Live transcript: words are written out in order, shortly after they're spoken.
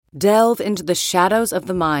Delve into the shadows of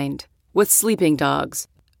the mind with Sleeping Dogs,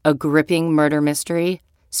 a gripping murder mystery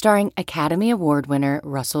starring Academy Award winner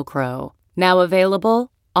Russell Crowe. Now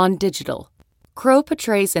available on digital. Crowe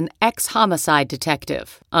portrays an ex-homicide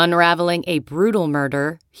detective unraveling a brutal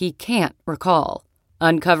murder he can't recall.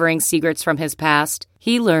 Uncovering secrets from his past,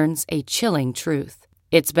 he learns a chilling truth.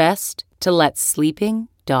 It's best to let sleeping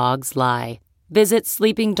dogs lie. Visit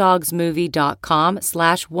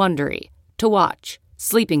sleepingdogsmovie.com/Wondery to watch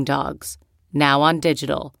Sleeping Dogs, now on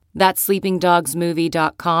digital. That's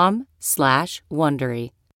sleepingdogsmovie.com/Wondery.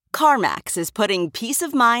 CarMax is putting peace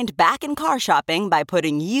of mind back in car shopping by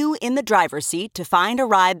putting you in the driver's seat to find a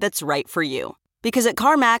ride that's right for you. Because at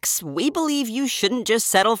CarMax, we believe you shouldn't just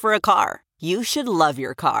settle for a car. You should love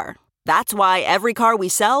your car. That's why every car we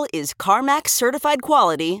sell is CarMax certified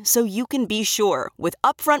quality, so you can be sure with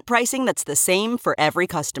upfront pricing that's the same for every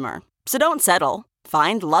customer. So don't settle.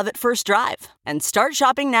 Find love at first drive and start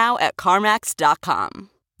shopping now at CarMax.com.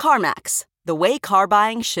 CarMax, the way car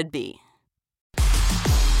buying should be.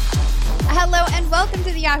 Hello and welcome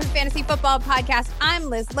to the Yahoo Fantasy Football Podcast. I'm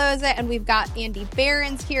Liz Loza and we've got Andy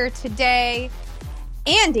Behrens here today.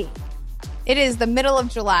 Andy, it is the middle of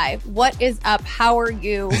July. What is up? How are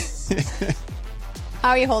you? How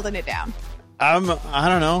are you holding it down? I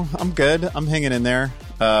don't know. I'm good. I'm hanging in there.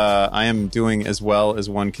 I am doing as well as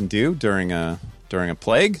one can do during a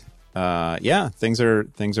plague. Things are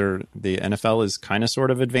the NFL is kind of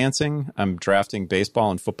sort of advancing. I'm drafting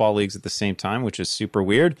baseball and football leagues at the same time, which is super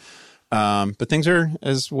weird. But things are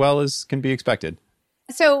as well as can be expected.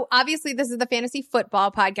 So obviously this is the Fantasy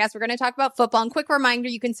Football Podcast. We're going to talk about football. And quick reminder,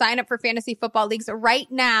 you can sign up for fantasy football leagues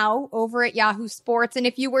right now over at Yahoo Sports. And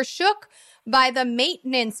if you were shook by the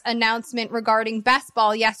maintenance announcement regarding best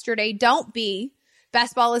ball yesterday, don't be.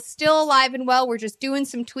 Best ball is still alive and well. We're just doing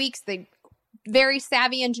some tweaks. The very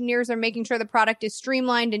savvy engineers are making sure the product is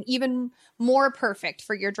streamlined and even more perfect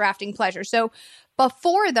for your drafting pleasure. So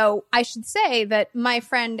before, though, I should say that my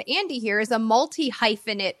friend Andy here is a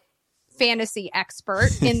multi-hyphenate fantasy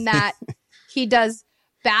expert in that he does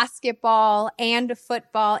basketball and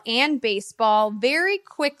football and baseball. Very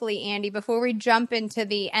quickly, Andy, before we jump into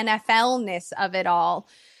the NFL-ness of it all,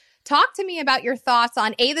 talk to me about your thoughts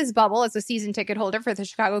on A, this bubble as a season ticket holder for the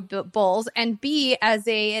Chicago Bulls, and B, as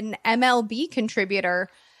an MLB contributor.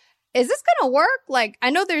 Is this going to work? Like,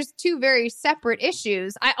 I know there's two very separate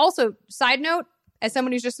issues. I also, side note, as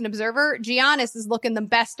someone who's just an observer, Giannis is looking the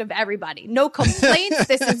best of everybody. No complaints.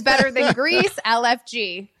 This is better than Greece.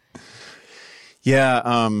 LFG.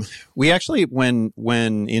 Yeah, we actually, when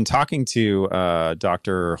in talking to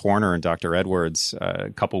Dr. Horner and Dr. Edwards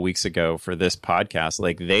a couple weeks ago for this podcast,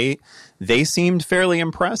 like they seemed fairly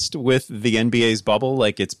impressed with the NBA's bubble.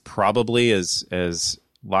 Like it's probably as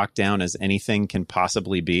locked down as anything can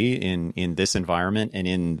possibly be in this environment and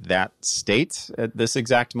in that state at this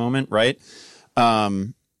exact moment, right?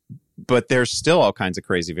 But there's still all kinds of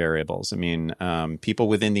crazy variables. I mean, people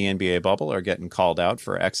within the NBA bubble are getting called out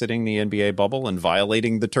for exiting the NBA bubble and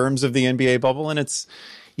violating the terms of the NBA bubble. And it's,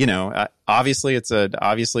 obviously it's a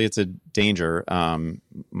danger.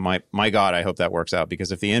 My God, I hope that works out,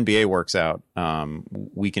 because if the NBA works out,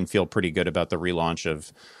 we can feel pretty good about the relaunch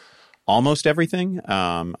of almost everything.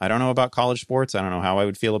 I don't know about college sports. I don't know how I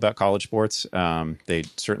would feel about college sports. They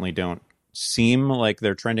certainly don't seem like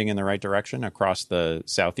they're trending in the right direction across the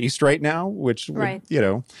Southeast right now, which, right,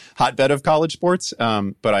 hotbed of college sports.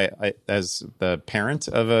 But I, as the parent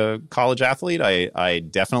of a college athlete, I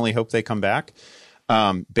definitely hope they come back.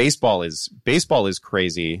 Baseball is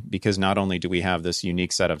crazy because not only do we have this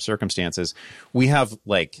unique set of circumstances, we have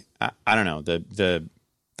I don't know, the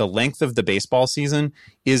length of the baseball season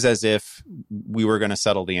is as if we were going to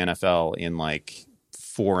settle the NFL in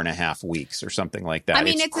 4.5 weeks or something like that. I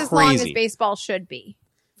mean, it's crazy. As long as baseball should be,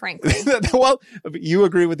 frankly. Well, you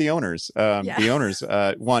agree with the owners. Yeah. The owners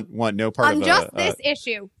want no part on of just this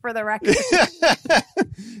issue, for the record.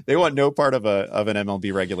 They want no part of an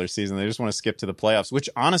MLB regular season. They just want to skip to the playoffs, which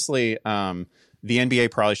honestly, the NBA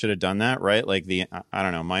probably should have done that, right? I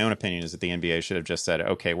don't know. My own opinion is that the NBA should have just said,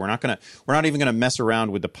 okay, we're not even going to mess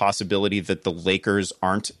around with the possibility that the Lakers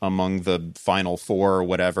aren't among the final four or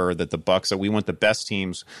whatever, that the Bucks are. We want the best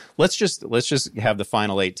teams. Let's just have the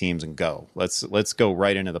final 8 teams and go. Let's go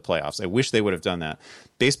right into the playoffs. I wish they would have done that.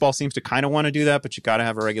 Baseball seems to kind of want to do that, but you got to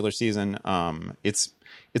have a regular season.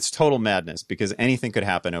 It's total madness because anything could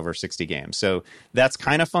happen over 60 games. So that's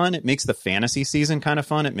kind of fun. It makes the fantasy season kind of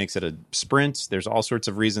fun. It makes it a sprint. There's all sorts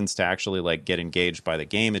of reasons to actually get engaged by the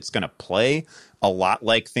game. It's going to play a lot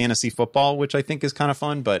like fantasy football, which I think is kind of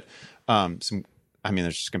fun. But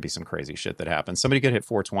there's just going to be some crazy shit that happens. Somebody could hit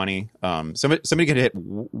 420. Somebody could hit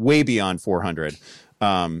way beyond 400.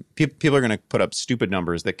 People are going to put up stupid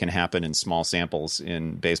numbers that can happen in small samples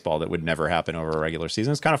in baseball that would never happen over a regular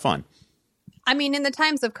season. It's kind of fun. I mean, in the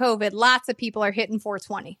times of COVID, lots of people are hitting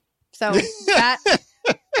 420. So that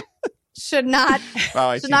should not come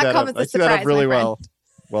as a surprise. I see that up really well.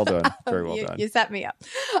 Well done. Very well done. You set me up.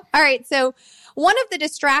 All right. So one of the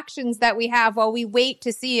distractions that we have while we wait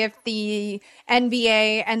to see if the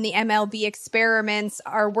NBA and the MLB experiments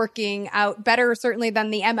are working out better, certainly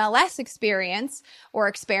than the MLS experience or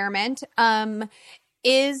experiment,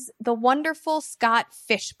 is the wonderful Scott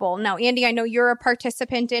Fish Bowl. Now, Andy, I know you're a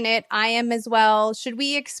participant in it. I am as well. Should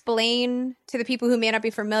we explain to the people who may not be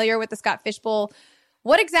familiar with the Scott Fish Bowl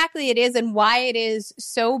what exactly it is and why it is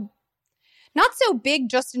so not so big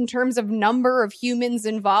just in terms of number of humans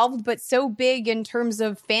involved, but so big in terms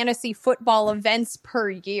of fantasy football events per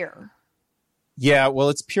year? Yeah, well,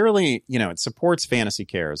 it's purely, it supports Fantasy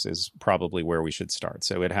Cares is probably where we should start.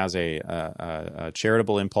 So it has a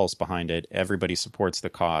charitable impulse behind it. Everybody supports the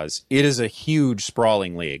cause. It is a huge,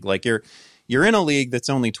 sprawling league. Like you're in a league that's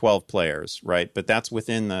only 12 players, right? But that's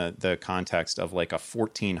within the context of like a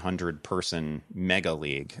 1,400 person mega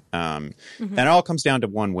league. And it all comes down to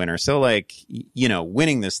one winner. So like,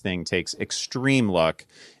 winning this thing takes extreme luck,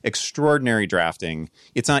 extraordinary drafting.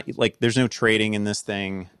 It's not like there's no trading in this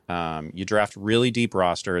thing. You draft really deep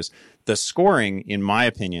rosters. The scoring, in my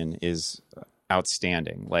opinion, is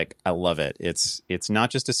outstanding. Like, I love it. It's not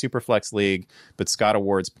just a super flex league, but Scott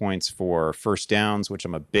awards points for first downs, which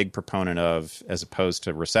I'm a big proponent of, as opposed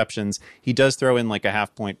to receptions. He does throw in like a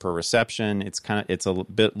half point per reception. It's a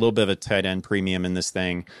little bit of a tight end premium in this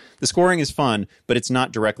thing. The scoring is fun, but it's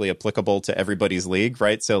not directly applicable to everybody's league,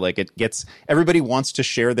 right? So like everybody wants to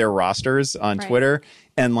share their rosters on Twitter,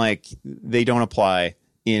 and like they don't apply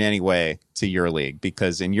in any way to your league,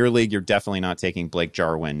 because in your league, you're definitely not taking Blake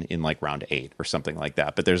Jarwin in like round 8 or something like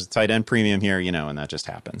that. But there's a tight end premium here, and that just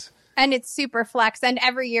happens. And it's super flex. And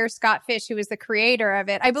every year, Scott Fish, who is the creator of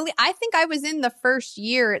it, I think I was in the first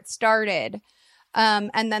year it started.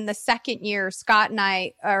 And then the second year, Scott and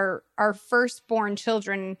I, our firstborn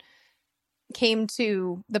children came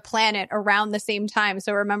to the planet around the same time.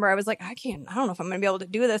 So remember, I was like, I don't know if I'm going to be able to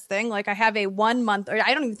do this thing. Like I have a 1 month, or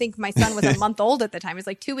I don't even think my son was a month old at the time. He was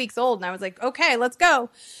like 2 weeks old. And I was like, okay, let's go.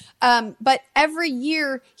 But every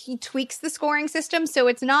year he tweaks the scoring system. So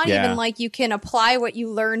it's not even like you can apply what you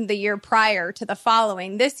learned the year prior to the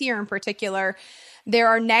following. This year in particular, there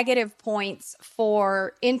are negative points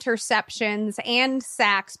for interceptions and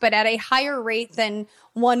sacks, but at a higher rate than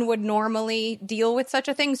one would normally deal with such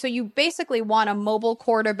a thing. So you basically want a mobile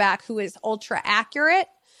quarterback who is ultra accurate.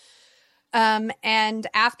 And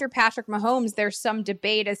after Patrick Mahomes, there's some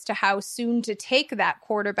debate as to how soon to take that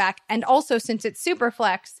quarterback. And also, since it's super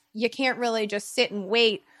flex, you can't really just sit and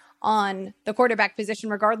wait on the quarterback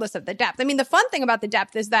position regardless of the depth. I mean, the fun thing about the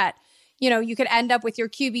depth is that you could end up with your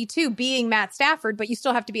QB2 being Matt Stafford, but you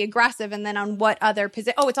still have to be aggressive. And then on what other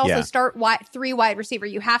position? Oh, it's also start 3 wide receiver.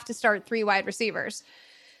 You have to start 3 wide receivers.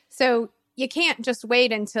 So you can't just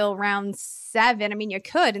wait until round 7. I mean, you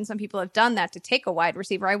could, and some people have done that to take a wide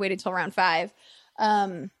receiver. I waited till round 5.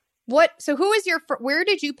 So who is where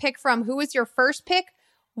did you pick from? Who was your first pick?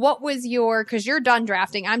 What was because you're done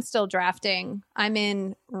drafting. I'm still drafting. I'm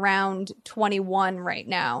in round 21 right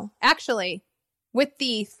now. Actually, with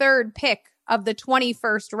the third pick of the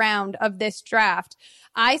 21st round of this draft,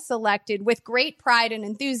 I selected, with great pride and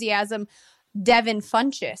enthusiasm, Devin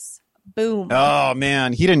Funchess. Boom. Oh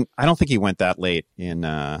man, I don't think he went that late in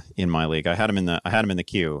my league. I had him in the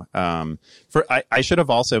queue. I should have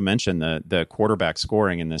also mentioned the quarterback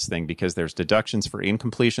scoring in this thing, because there's deductions for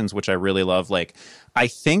incompletions, which I really love. Like, I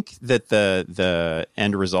think that the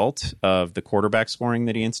end result of the quarterback scoring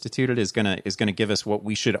that he instituted is gonna give us what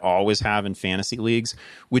we should always have in fantasy leagues,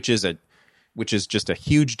 which is just a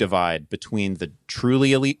huge divide between the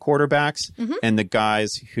truly elite quarterbacks and the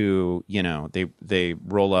guys who, they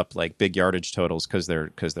roll up like big yardage totals because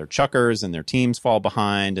they're chuckers and their teams fall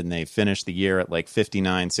behind and they finish the year at like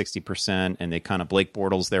 59, 60%, and they kind of Blake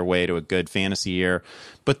Bortles their way to a good fantasy year.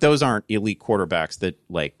 But those aren't elite quarterbacks that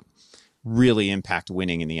like really impact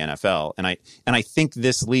winning in the NFL. And I think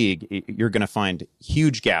this league, you're going to find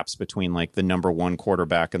huge gaps between like the number 1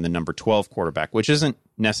 quarterback and the number 12 quarterback, which isn't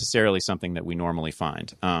necessarily something that we normally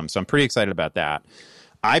find. So I'm pretty excited about that.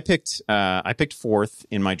 I picked 4th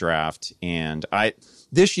in my draft, and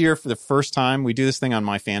this year for the first time, we do this thing on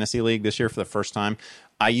my fantasy league. This year for the first time,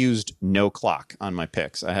 I used no clock on my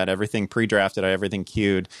picks. I had everything pre-drafted. I had everything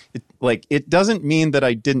queued. like, it doesn't mean that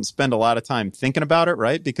I didn't spend a lot of time thinking about it,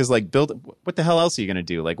 right? Because like what the hell else are you going to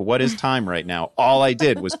do? Like, what is time right now? All I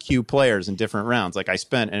did was queue players in different rounds. Like, I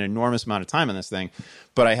spent an enormous amount of time on this thing,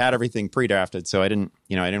 but I had everything pre-drafted. So I didn't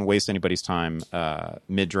waste anybody's time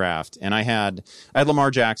mid-draft. And I had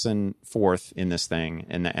Lamar Jackson 4th in this thing,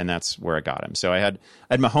 and that's where I got him. So I had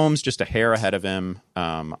Mahomes just a hair ahead of him.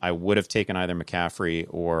 I would have taken either McCaffrey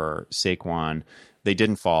or Saquon. They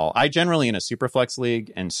didn't fall. I generally, in a Superflex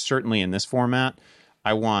league, and certainly in this format,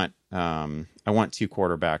 I want 2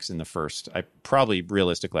 quarterbacks in the first.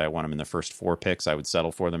 Realistically, I want them in the first 4 picks. I would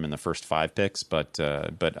settle for them in the first 5 picks, but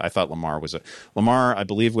I thought Lamar, I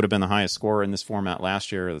believe, would have been the highest scorer in this format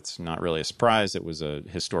last year. That's not really a surprise. It was a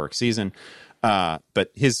historic season.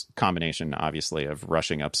 But his combination, obviously, of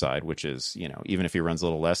rushing upside, which is, even if he runs a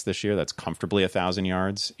little less this year, that's comfortably 1,000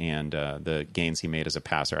 yards. And the gains he made as a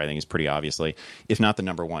passer, I think, is pretty obviously, if not the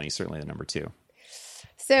number 1, he's certainly the number 2.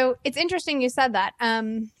 So it's interesting you said that,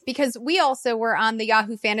 because we also were on the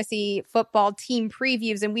Yahoo Fantasy Football team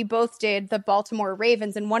previews, and we both did the Baltimore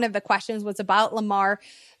Ravens. And one of the questions was about Lamar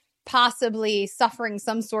possibly suffering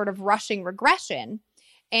some sort of rushing regression.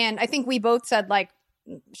 And I think we both said, like,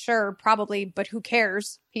 sure, probably, but who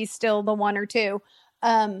cares? He's still the 1 or 2.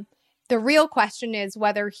 The real question is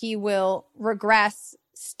whether he will regress,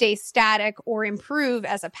 stay static, or improve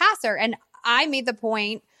as a passer. And I made the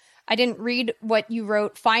point, I didn't read what you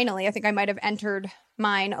wrote finally. I think I might have entered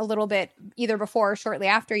mine a little bit either before or shortly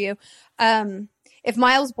after you. If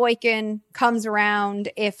Miles Boykin comes around,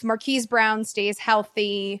 if Marquise Brown stays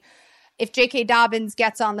healthy, if J.K. Dobbins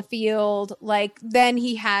gets on the field, like, then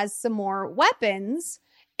he has some more weapons.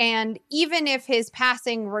 And even if his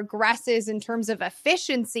passing regresses in terms of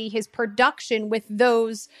efficiency, his production with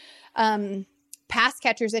those pass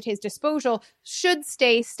catchers at his disposal should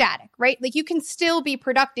stay static, right? Like, you can still be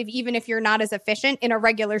productive even if you're not as efficient in a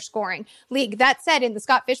regular scoring league. That said, in the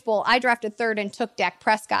Scott Fish Bowl, I drafted 3rd and took Dak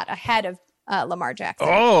Prescott ahead of Lamar Jackson.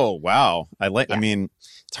 Oh, wow. I Yeah. mean,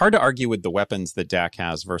 it's hard to argue with the weapons that Dak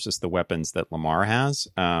has versus the weapons that Lamar has.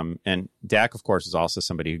 And Dak, of course, is also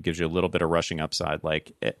somebody who gives you a little bit of rushing upside.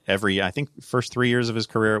 Like, I think first 3 years of his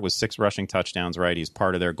career, it was 6 rushing touchdowns, right? He's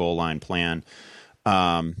part of their goal line plan.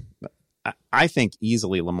 I think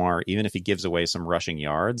easily Lamar, even if he gives away some rushing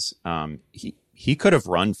yards, he could have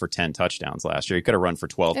run for 10 touchdowns last year. He could have run for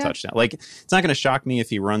 12 touchdowns. Like, it's not going to shock me if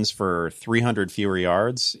he runs for 300 fewer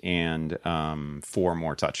yards and 4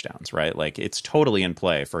 more touchdowns, right? Like, it's totally in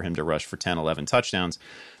play for him to rush for 10, 11 touchdowns.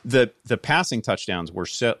 The passing touchdowns were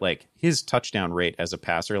so, like, his touchdown rate as a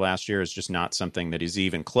passer last year is just not something that is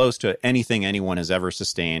even close to anything anyone has ever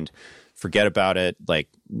sustained. Forget about it. Like,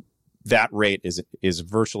 that rate is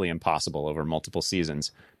virtually impossible over multiple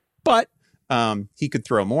seasons. But he could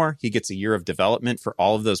throw more. He gets a year of development for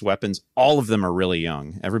all of those weapons. All of them are really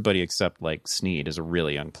young. Everybody except, like, Snead is a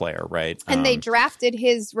really young player, right? And they drafted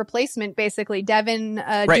his replacement, basically. Devin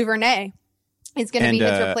Duvernay is going to be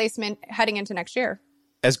his replacement heading into next year.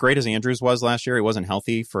 As great as Andrews was last year, he wasn't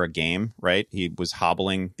healthy for a game, right? He was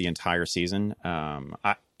hobbling the entire season. I'm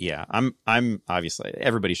obviously,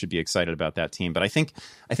 everybody should be excited about that team, but I think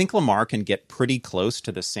Lamar can get pretty close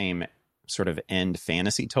to the same sort of end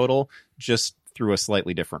fantasy total, just through a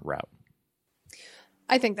slightly different route.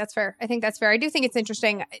 I think that's fair. I do think it's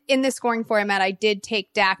interesting. In this scoring format, I did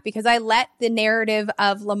take Dak because I let the narrative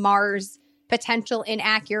of Lamar's potential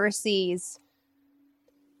inaccuracies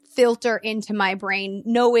filter into my brain,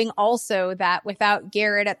 knowing also that without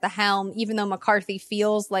Garrett at the helm, even though McCarthy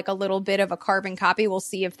feels like a little bit of a carbon copy, we'll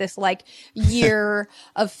see if this, like, year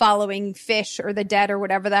of following Fish or the Dead or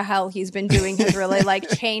whatever the hell he's been doing has really, like,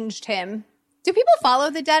 changed him. Do people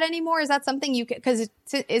follow the Dead anymore? Is that something you can, because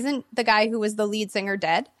isn't the guy who was the lead singer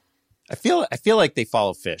dead? I feel like they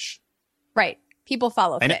follow Fish. Right. People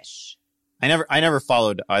follow Fish. I never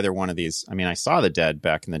followed either one of these. I mean, I saw the Dead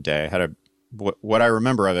back in the day. I had what I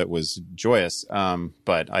remember of it was joyous,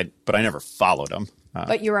 but I never followed them.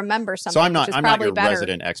 But you remember something, so I'm not your better.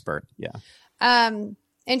 resident expert. Yeah.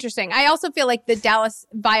 Interesting. I also feel like the Dallas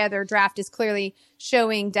via their draft is clearly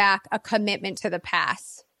showing Dak a commitment to the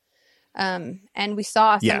pass. And we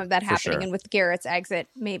saw some of that happening, sure. And with Garrett's exit,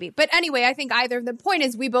 maybe. But anyway, I think the point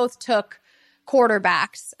is we both took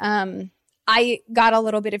quarterbacks. I got a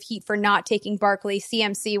little bit of heat for not taking Barkley.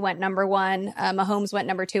 CMC went number 1. Mahomes went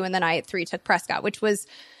number 2. And then I at 3 took Prescott, which was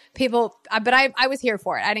but I was here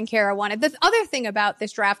for it. I didn't care. I wanted. The other thing about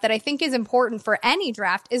this draft that I think is important for any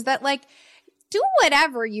draft is that, like, do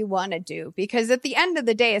whatever you want to do, because at the end of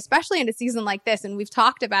the day, especially in a season like this, and we've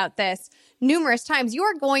talked about this numerous times, you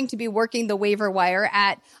are going to be working the waiver wire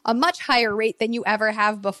at a much higher rate than you ever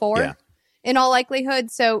have before, in all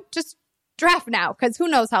likelihood. So just draft now, because who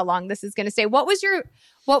knows how long this is going to stay. What was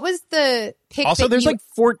the pick? Also, there's like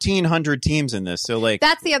 1,400 teams in this, so like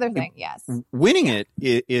that's the other thing. Yes, winning it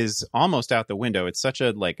is almost out the window. It's such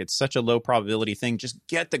a low probability thing. Just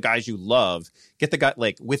get the guys you love. Get the guy,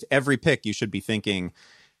 like with every pick, you should be thinking,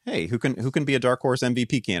 hey, who can be a dark horse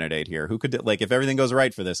MVP candidate here? Who could, like, if everything goes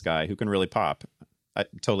right for this guy, who can really pop?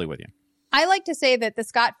 Totally with you. I like to say that the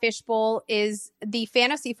Scott Fish Bowl is the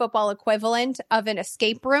fantasy football equivalent of an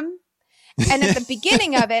escape room. And at the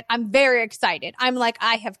beginning of it, I'm very excited. I'm like,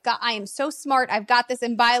 I am so smart. I've got this.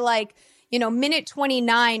 And by like, minute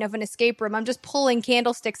 29 of an escape room, I'm just pulling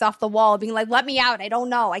candlesticks off the wall, being like, let me out. I don't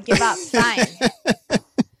know. I give up. Fine.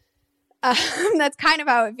 That's kind of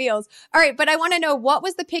how it feels. All right. But I want to know, what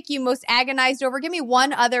was the pick you most agonized over? Give me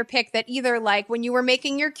one other pick that either, like, when you were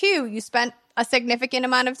making your queue, you spent a significant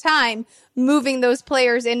amount of time moving those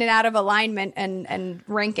players in and out of alignment and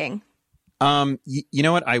ranking. You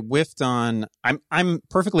know what? I whiffed on. I'm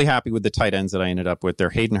perfectly happy with the tight ends that I ended up with. They're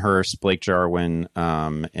Hayden Hurst, Blake Jarwin,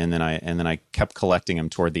 and then I kept collecting them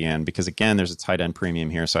toward the end because, again, there's a tight end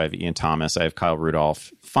premium here. So I have Ian Thomas, I have Kyle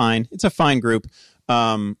Rudolph. Fine, it's a fine group.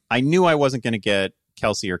 I knew I wasn't going to get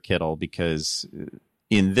Kelsey or Kittle because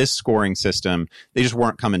in this scoring system, they just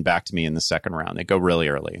weren't coming back to me in the second round. They go really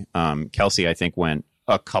early. Kelsey, I think, went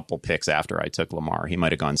a couple picks after I took Lamar. He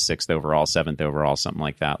might have gone 6th overall, 7th overall, something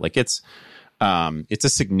like that. Like it's a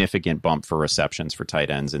significant bump for receptions for tight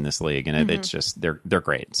ends in this league, and it's just they're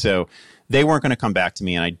great. So they weren't going to come back to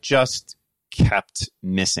me, and I just kept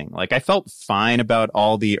missing. Like I felt fine about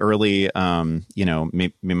all the early,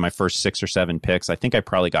 maybe my first 6 or 7 picks. I think I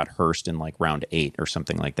probably got Hurst in like round 8 or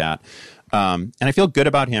something like that. And I feel good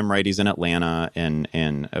about him, right? He's in Atlanta,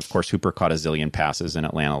 and of course Hooper caught a zillion passes in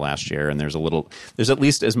Atlanta last year. And there's at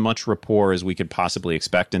least as much rapport as we could possibly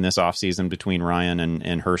expect in this offseason between Ryan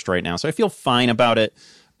and Hurst right now. So I feel fine about it.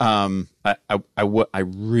 I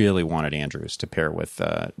really wanted Andrews to pair with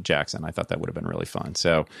Jackson. I thought that would have been really fun.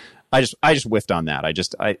 So I just whiffed on that.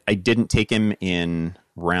 I didn't take him in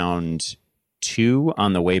round 2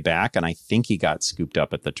 on the way back, and I think he got scooped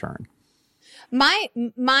up at the turn.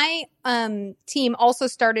 My team also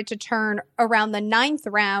started to turn around the 9th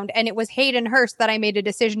round, and it was Hayden Hurst that I made a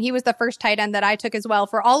decision. He was the first tight end that I took as well,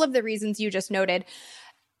 for all of the reasons you just noted.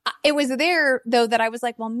 It was there, though, that I was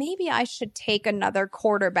like, well, maybe I should take another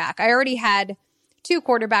quarterback. I already had 2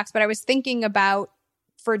 quarterbacks, but I was thinking about,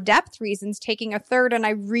 for depth reasons, taking a third. And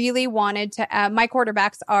I really wanted to, my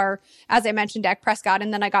quarterbacks are, as I mentioned, Dak Prescott.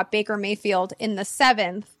 And then I got Baker Mayfield in the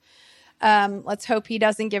 7th. Let's hope he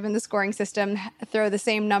doesn't, given the scoring system, throw the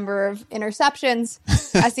same number of interceptions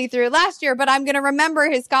as he threw last year. But I'm going to remember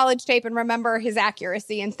his college tape and remember his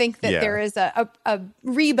accuracy and think that there is a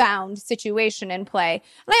rebound situation in play.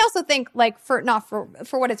 And I also think, like, for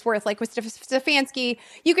what it's worth, like with Stefanski,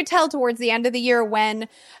 you could tell towards the end of the year when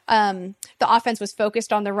the offense was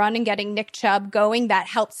focused on the run and getting Nick Chubb going, that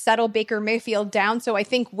helped settle Baker Mayfield down. So I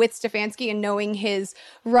think with Stefanski and knowing his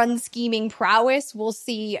run scheming prowess, we'll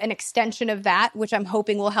see an extension of that, which I'm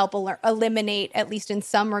hoping will help eliminate, at least in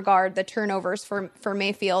some regard, the turnovers for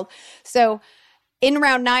Mayfield. So in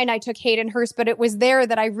round 9, I took Hayden Hurst, but it was there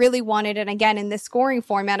that I really wanted. And again, in this scoring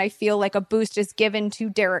format, I feel like a boost is given to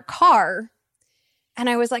Derek Carr. And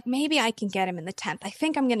I was like, maybe I can get him in the 10th. I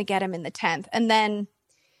think I'm going to get him in the 10th. And then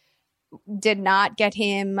did not get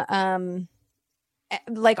him.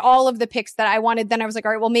 Like all of the picks that I wanted. Then I was like,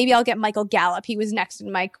 all right, well, maybe I'll get Michael Gallup. He was next in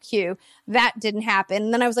my queue. That didn't happen.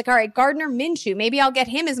 And then I was like, all right, Gardner Minshew. Maybe I'll get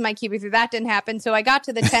him as my QB3. That didn't happen. So I got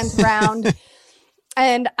to the 10th round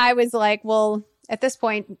and I was like, well, at this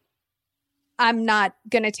point, I'm not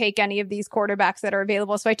going to take any of these quarterbacks that are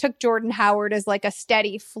available. So I took Jordan Howard as like a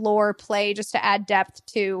steady floor play just to add depth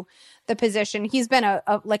to the position. He's been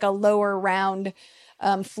a lower round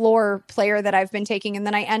floor player that I've been taking. And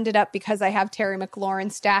then I ended up, because I have Terry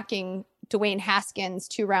McLaurin, stacking Dwayne Haskins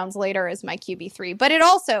 2 rounds later as my QB3. But it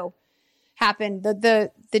also happened.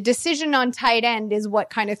 The decision on tight end is what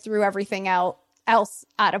kind of threw everything else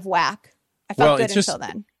out of whack. I felt good until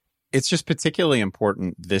then. It's just particularly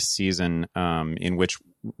important this season, in which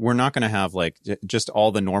we're not going to have like just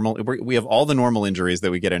all the normal. We have all the normal injuries that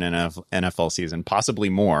we get in an NFL season, possibly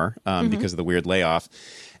more because of the weird layoff.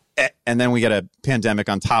 And then we get a pandemic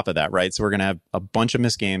on top of that, right? So we're going to have a bunch of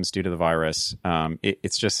missed games due to the virus.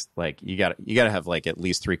 It's just like you got to have like at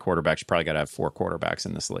least 3 quarterbacks. You probably got to have 4 quarterbacks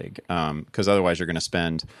in this league, because otherwise you're going to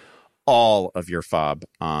spend all of your FOB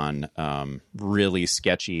on really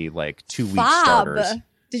sketchy like 2-week starters.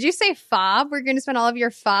 Did you say FOB? We're going to spend all of your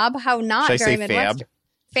FOB? How not? Should very I say Midwestern?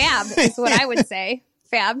 Fab is what I would say.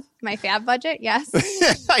 Fab, my fab budget. Yes.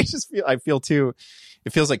 I feel too.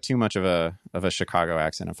 it feels like too much of a Chicago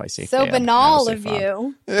accent if I say so Fab. banal of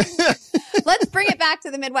you. Let's bring it back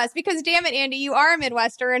to the Midwest because, damn it, Andy, you are a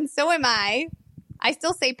Midwester and so am I. I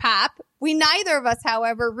still say Pap. We neither of us,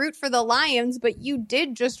 however, root for the Lions, but you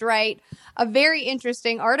did just write a very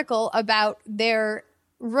interesting article about their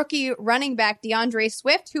rookie running back, DeAndre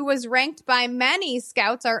Swift, who was ranked by many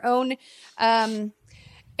scouts, our own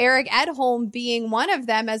Eric Edholm being one of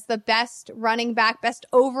them as the best running back, best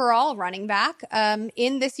overall running back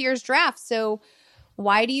in this year's draft. So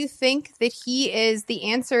why do you think that he is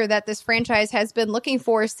the answer that this franchise has been looking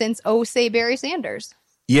for since say Barry Sanders?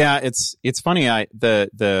 Yeah, it's funny.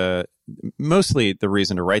 The mostly the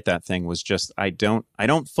reason to write that thing was just I don't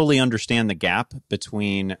fully understand the gap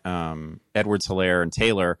between Edwards-Helaire and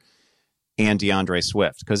Taylor and DeAndre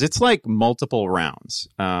Swift because it's like multiple rounds.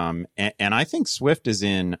 And I think Swift is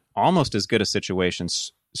in almost as good a situation,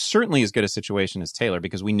 certainly as good a situation as Taylor,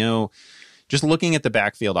 because we know just looking at the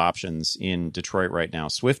backfield options in Detroit right now,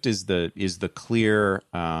 Swift is the clear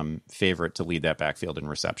favorite to lead that backfield in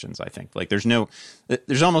receptions. I think like there's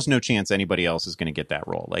almost no chance anybody else is going to get that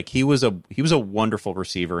role. Like he was a wonderful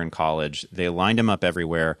receiver in college. They lined him up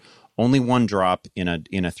everywhere. Only one drop in a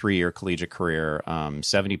 3-year collegiate career,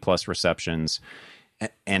 70 plus receptions.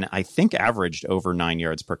 And I think averaged over 9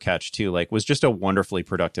 yards per catch too. Like was just a wonderfully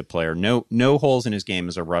productive player. No holes in his game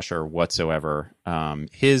as a rusher whatsoever. I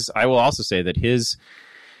will also say that his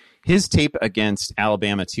tape against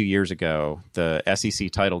Alabama 2 years ago, the SEC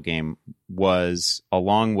title game, was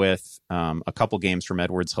along with a couple games from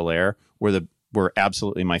Edwards-Helaire were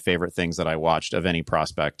absolutely my favorite things that I watched of any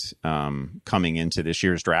prospect coming into this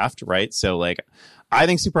year's draft. Right. So like I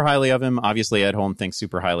think super highly of him. Obviously Edholm thinks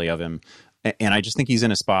super highly of him. And I just think he's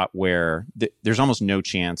in a spot where there's almost no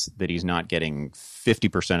chance that he's not getting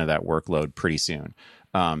 50% of that workload pretty soon.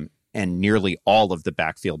 And nearly all of the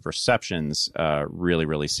backfield receptions really,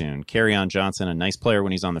 really soon. Kerryon Johnson, a nice player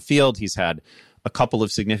when he's on the field. He's had a couple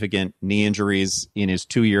of significant knee injuries in his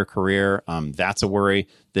 2-year career. That's a worry.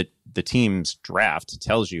 That the team's draft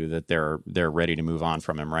tells you that they're ready to move on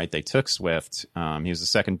from him, right? They took Swift. He was the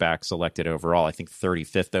second back selected overall, I think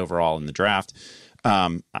 35th overall in the draft.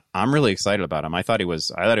 I'm really excited about him. I thought he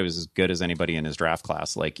was as good as anybody in his draft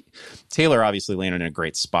class. Like Taylor obviously landed in a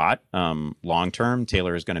great spot. Long term,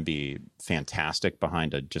 Taylor is going to be fantastic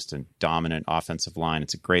behind just a dominant offensive line.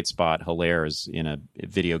 It's a great spot. Helaire is in a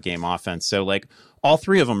video game offense. So like all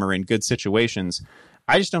three of them are in good situations.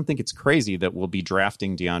 I just don't think it's crazy that we'll be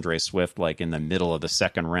drafting DeAndre Swift like in the middle of the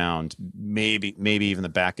second round, maybe even the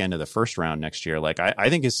back end of the first round next year. Like I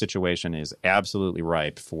think his situation is absolutely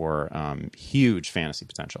ripe for huge fantasy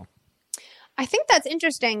potential. I think that's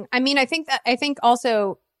interesting. I mean, I think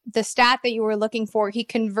also the stat that you were looking for, he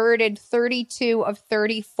converted 32 of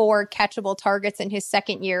 34 catchable targets in his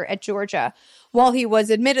second year at Georgia, while he was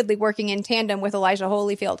admittedly working in tandem with Elijah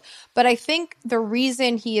Holyfield. But I think the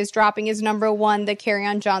reason he is dropping is, number one, the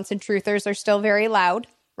Kerryon Johnson truthers are still very loud,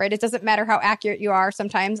 right? It doesn't matter how accurate you are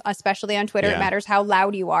sometimes, especially on Twitter. Yeah. It matters how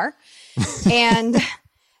loud you are. And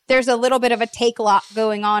there's a little bit of a take lot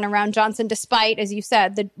going on around Johnson, despite, as you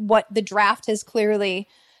said, what the draft has clearly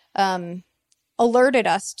alerted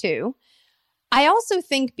us to. I also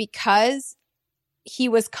think because he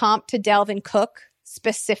was comped to Dalvin Cook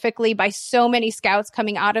specifically by so many scouts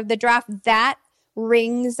coming out of the draft, that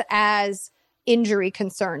rings as injury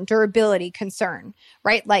concern, durability concern,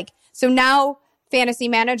 right? Like, so now fantasy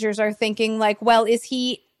managers are thinking like, well, is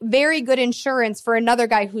he very good insurance for another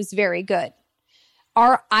guy who's very good?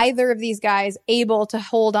 Are either of these guys able to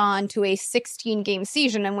hold on to a 16-game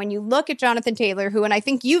season? And when you look at Jonathan Taylor, who, and I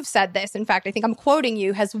think you've said this, in fact, I think I'm quoting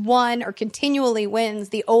you, has won or continually wins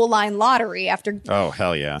the O-line lottery after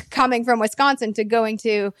coming from Wisconsin to going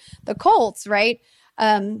to the Colts, right?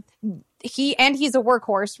 He's a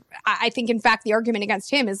workhorse. I think, in fact, the argument against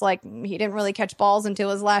him is like he didn't really catch balls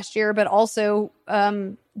until his last year, but also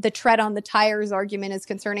the tread on the tires argument is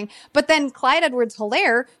concerning. But then Clyde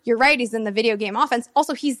Edwards-Helaire, you're right, he's in the video game offense.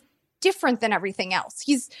 Also, he's different than everything else.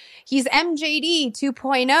 He's MJD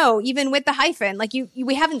 2.0, even with the hyphen. Like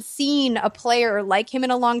we haven't seen a player like him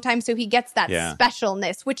in a long time, so he gets that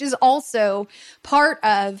specialness, which is also part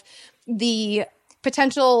of the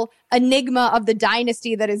potential enigma of the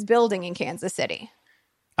dynasty that is building in Kansas City.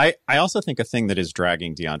 I also think a thing that is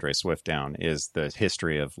dragging DeAndre Swift down is the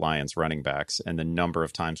history of Lions running backs and the number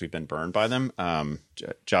of times we've been burned by them.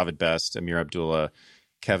 Javid Best, Amir Abdullah,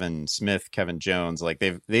 Kevin Smith, Kevin Jones, like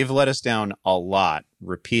they've let us down a lot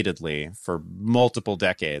repeatedly for multiple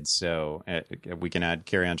decades. So we can add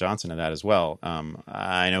Kerryon Johnson to that as well.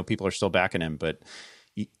 I know people are still backing him, but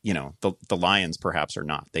the Lions perhaps are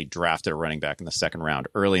not. They drafted a running back in the second round,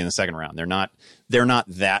 early in the second round. They're not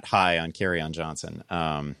that high on Kerryon Johnson.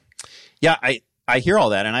 I hear all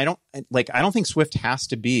that, and I don't think Swift has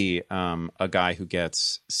to be a guy who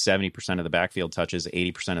gets 70% of the backfield touches,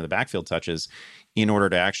 80% of the backfield touches in order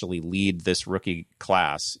to actually lead this rookie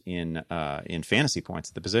class in fantasy points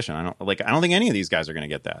at the position. I don't think any of these guys are going to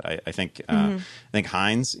get that. I think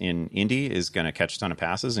Hines in Indy is going to catch a ton of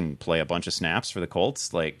passes and play a bunch of snaps for the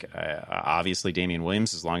Colts. Obviously Damian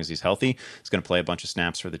Williams, as long as he's healthy, is going to play a bunch of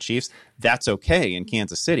snaps for the Chiefs. That's okay in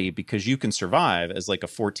Kansas City because you can survive as like a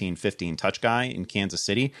 14, 15 touch guy in Kansas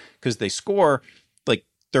City because they score like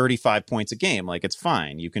 35 points a game. Like, it's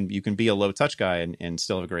fine. You can be a low touch guy and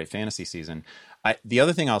still have a great fantasy season. The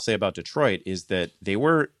other thing I'll say about Detroit is that they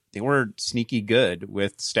were sneaky good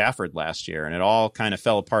with Stafford last year, and it all kind of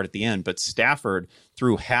fell apart at the end. But Stafford,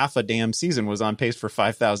 through half a damn season, was on pace for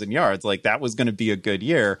 5,000 yards. Like, that was going to be a good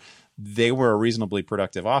year. They were a reasonably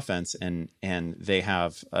productive offense, and they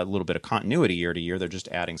have a little bit of continuity year to year. They're just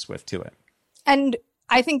adding Swift to it. And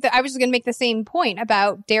I think that I was just going to make the same point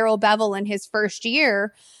about Darrell Bevell in his first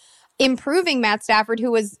year, improving Matt Stafford,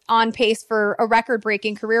 who was on pace for a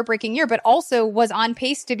record-breaking, career-breaking year, but also was on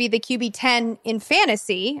pace to be the QB 10 in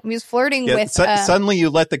fantasy. He was flirting with... suddenly you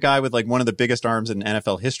let the guy with like one of the biggest arms in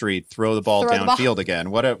NFL history throw the ball downfield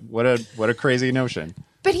again. What a crazy notion.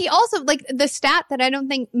 But he also, like, the stat that I don't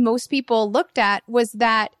think most people looked at was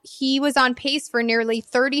that he was on pace for nearly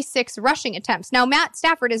 36 rushing attempts. Now, Matt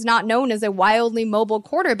Stafford is not known as a wildly mobile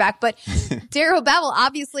quarterback, but Darrell Bevell,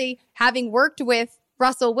 obviously having worked with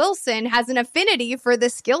Russell Wilson, has an affinity for the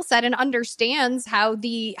skill set and understands how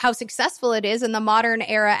successful it is in the modern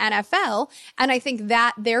era NFL. And I think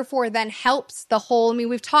that therefore then helps the whole. I mean,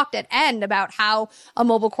 we've talked at end about how a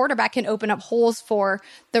mobile quarterback can open up holes for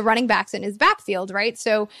the running backs in his backfield, right?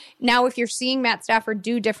 So now if you're seeing Matt Stafford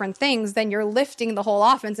do different things, then you're lifting the whole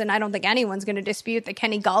offense. And I don't think anyone's going to dispute that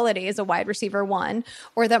Kenny Golladay is a wide receiver 1,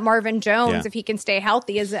 or that Marvin Jones, if he can stay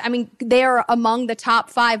healthy, they are among the top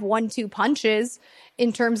 5 1-2 punches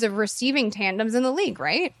in terms of receiving tandems in the league,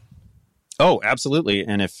 right? Oh, absolutely.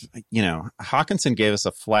 And if, Hawkinson gave us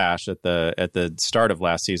a flash at the start of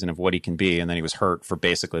last season of what he can be, and then he was hurt for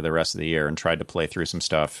basically the rest of the year and tried to play through some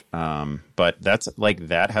stuff. But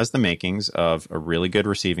that has the makings of a really good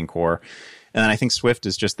receiving core. And I think Swift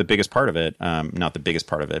is just the biggest part of it. Not the biggest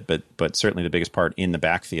part of it, but certainly the biggest part in the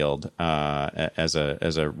backfield as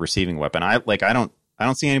a receiving weapon. I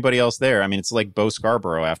don't see anybody else there. I mean, it's like Bo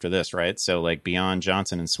Scarborough after this, right? So like beyond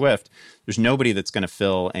Johnson and Swift, there's nobody that's going to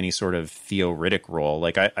fill any sort of Theo Riddick role.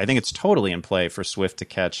 Like I think it's totally in play for Swift to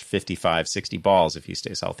catch 55, 60 balls if he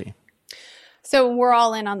stays healthy. So we're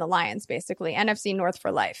all in on the Lions, basically. NFC North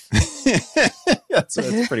for life. That's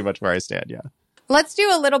pretty much where I stand, yeah. Let's do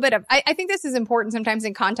a little bit of, I think this is important sometimes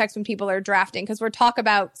in context when people are drafting, because we're talk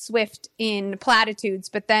about Swift in platitudes,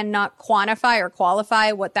 but then not quantify or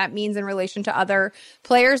qualify what that means in relation to other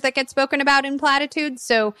players that get spoken about in platitudes.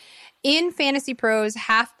 So in Fantasy Pros,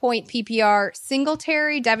 half-point PPR,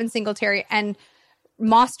 Devin Singletary, and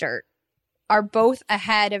Mostert are both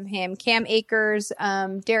ahead of him. Cam Akers,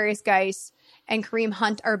 Darius Geis, and Kareem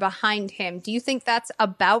Hunt are behind him. Do you think that's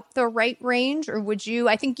about the right range, or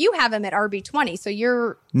I think you have him at RB20, so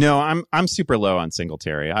you're... No, I'm super low on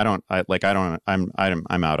Singletary. I'm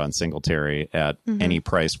out on Singletary at any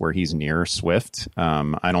price where he's near Swift.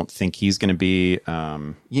 I don't think he's going to be,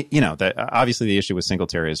 that obviously the issue with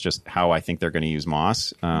Singletary is just how I think they're going to use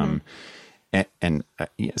Moss. And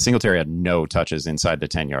Singletary had no touches inside the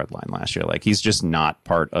 10-yard line last year. Like, he's just not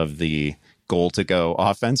part of the goal to go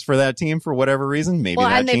offense for that team for whatever reason. Maybe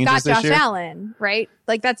that changes this year. And they've got Josh Allen, right?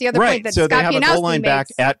 Like, that's the other point that so Scott they have Pianowski a goal line back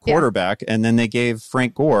makes. at quarterback, and then they gave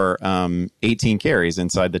Frank Gore 18 carries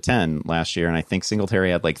inside the 10 last year, and I think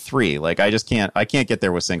Singletary had like 3. Like, I can't get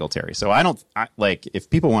there with Singletary. So if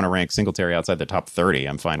people want to rank Singletary outside the top 30,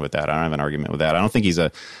 I'm fine with that. I don't have an argument with that. I don't think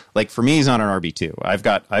for me, he's not an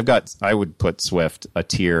RB2. I would put Swift a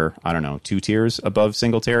tier, 2 tiers above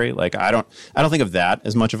Singletary. Like, I don't think of that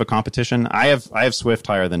as much of a competition. I have Swift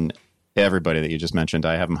higher than everybody that you just mentioned.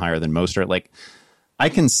 I have him higher than Mostert. Like, I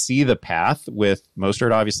can see the path with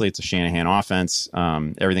Mostert. Obviously, it's a Shanahan offense.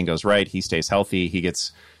 Everything goes right. He stays healthy. He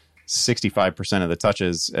gets 65% of the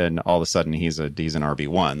touches, and all of a sudden he's an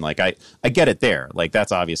RB1. Like, I get it there. Like,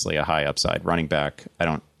 that's obviously a high upside running back. I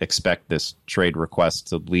don't expect this trade request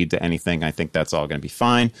to lead to anything. I think that's all going to be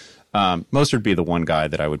fine. Mostert would be the one guy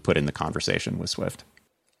that I would put in the conversation with Swift.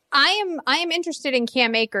 I am interested in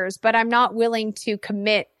Cam Akers, but I'm not willing to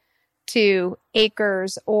commit to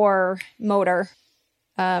Akers or Motor.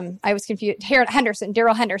 I was confused.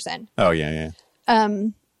 Darrell Henderson. Oh, yeah.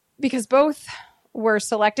 Because both were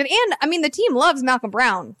selected. And I mean, the team loves Malcolm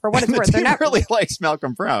Brown for what it's worth. The team really likes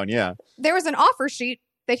Malcolm Brown. Yeah. There was an offer sheet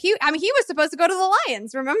that he was supposed to go to the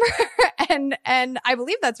Lions, remember? and I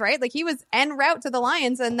believe that's right. Like he was en route to the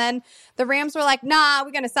Lions. And then the Rams were like, nah,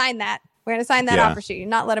 we're going to sign that. We're going to sign that offer sheet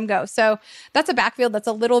and not let him go. So that's a backfield that's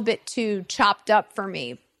a little bit too chopped up for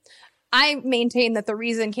me. I maintain that the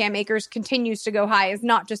reason Cam Akers continues to go high is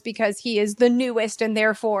not just because he is the newest and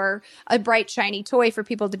therefore a bright, shiny toy for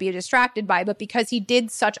people to be distracted by, but because he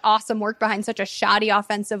did such awesome work behind such a shoddy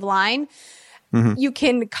offensive line. Mm-hmm. You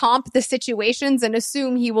can comp the situations and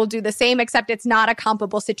assume he will do the same, except it's not a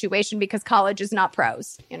compable situation because college is not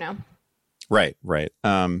pros, you know? Right.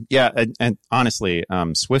 And honestly,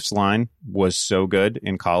 Swift's line was so good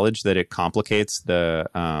in college that it complicates the,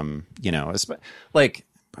 like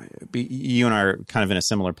you and I are kind of in a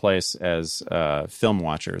similar place as film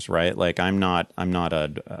watchers, right? Like I'm not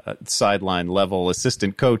a sideline level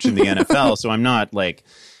assistant coach in the NFL, so I'm not like,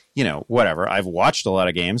 whatever. I've watched a lot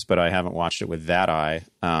of games, but I haven't watched it with that eye.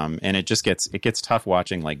 And it gets tough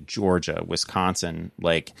watching like Georgia, Wisconsin,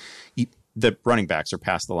 like the running backs are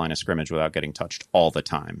past the line of scrimmage without getting touched all the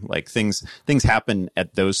time. Like things happen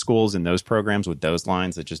at those schools and those programs with those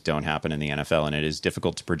lines that just don't happen in the NFL. And it is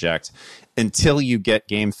difficult to project until you get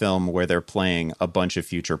game film where they're playing a bunch of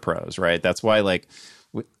future pros, right? That's why like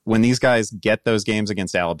when these guys get those games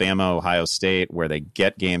against Alabama, Ohio State, where they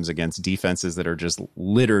get games against defenses that are just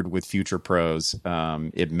littered with future pros,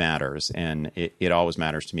 it matters. And it always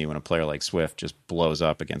matters to me when a player like Swift just blows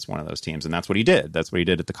up against one of those teams. And that's what he did. That's what he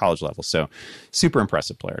did at the college level. So super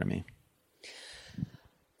impressive player to me.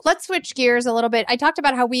 Let's switch gears a little bit. I talked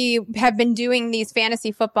about how we have been doing these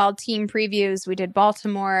fantasy football team previews. We did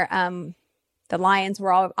Baltimore. The Lions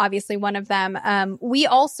were obviously one of them. We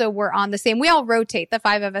also were on the same. We all rotate. The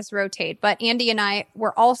five of us rotate. But Andy and I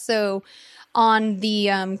were also on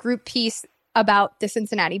the group piece about the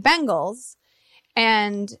Cincinnati Bengals.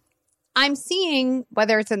 And I'm seeing,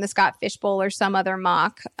 whether it's in the Scott Fish Bowl or some other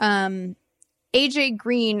mock, AJ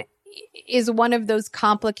Green is one of those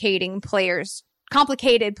complicated players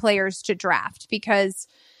to draft because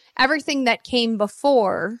everything that came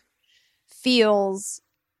before feels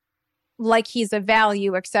like he's a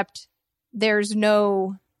value, except he hasn't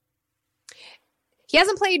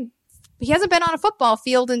been on a football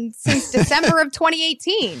field since December of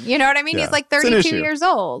 2018. You know what I mean? Yeah, he's like 32 years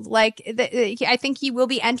old. Like I think he will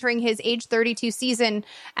be entering his age 32 season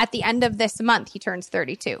at the end of this month. He turns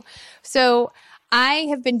 32. So I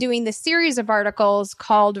have been doing this series of articles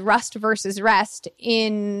called Rust versus Rest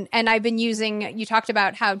and I've been using, you talked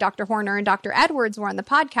about how Dr. Horner and Dr. Edwards were on the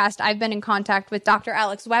podcast. I've been in contact with Dr.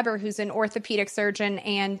 Alex Weber, who's an orthopedic surgeon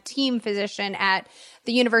and team physician at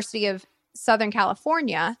the University of Southern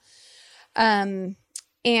California. And,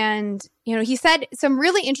 he said some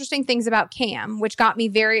really interesting things about Cam, which got me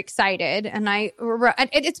very excited. And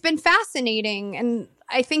it's been fascinating. And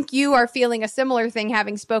I think you are feeling a similar thing,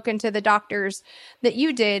 having spoken to the doctors that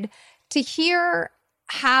you did, to hear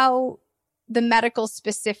how the medical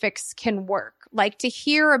specifics can work, like to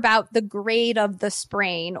hear about the grade of the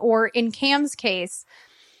sprain, or in Cam's case,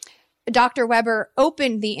 Dr. Weber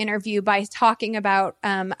opened the interview by talking about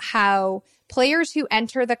how players who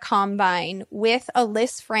enter the combine with a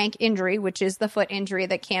Lisfranc injury, which is the foot injury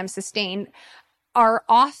that Cam sustained, are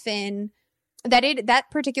often that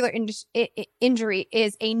particular injury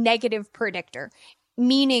is a negative predictor,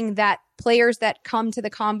 meaning that players that come to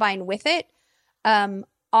the combine with it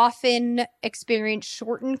often experience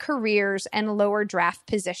shortened careers and lower draft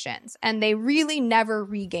positions, and they really never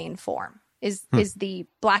regain form. Is the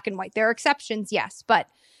black and white. There are exceptions, yes, but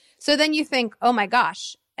so then you think, oh my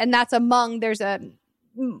gosh, and that's there's a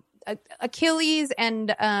Achilles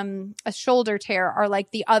and a shoulder tear are like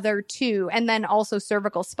the other two, and then also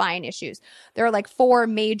cervical spine issues. There are like 4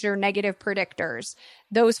 major negative predictors.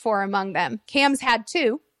 Those 4 among them. Cam's had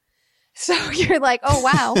 2, so you're like, oh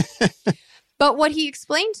wow. But what he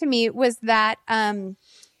explained to me was that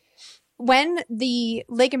when the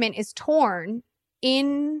ligament is torn,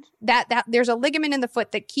 in that there's a ligament in the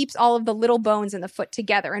foot that keeps all of the little bones in the foot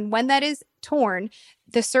together. And when that is torn,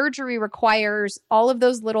 the surgery requires all of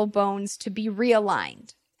those little bones to be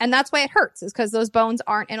realigned. And that's why it hurts, is because those bones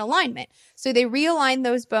aren't in alignment. So they realign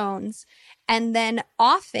those bones. And then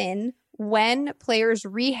often when players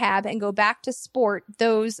rehab and go back to sport,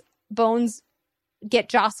 those bones get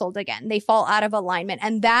jostled again. They fall out of alignment.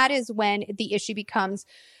 And that is when the issue becomes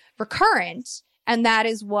recurrent. And that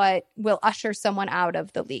is what will usher someone out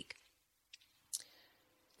of the league.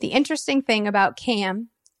 The interesting thing about Cam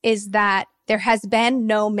is that there has been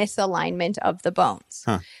no misalignment of the bones,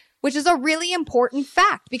 which is a really important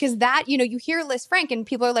fact because that, you hear Lisfranc and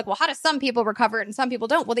people are like, well, how do some people recover it and some people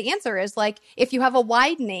don't? Well, the answer is like, if you have a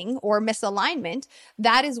widening or misalignment,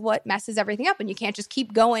 that is what messes everything up. And you can't just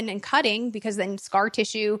keep going and cutting because then scar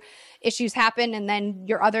tissue issues happen and then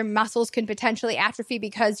your other muscles can potentially atrophy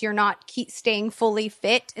because you're not staying fully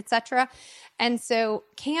fit, etc. And so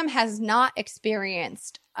Cam has not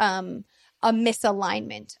experienced a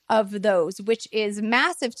misalignment of those, which is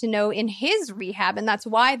massive to know in his rehab. And that's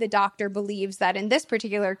why the doctor believes that in this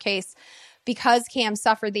particular case, because Cam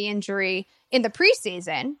suffered the injury in the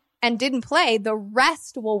preseason and didn't play, the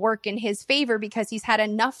rest will work in his favor because he's had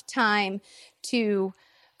enough time to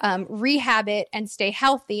rehab it and stay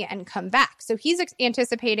healthy and come back. So he's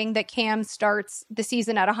anticipating that Cam starts the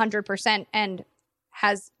season at 100% and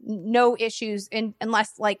has no issues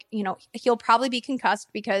unless he'll probably be concussed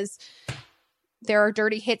because there are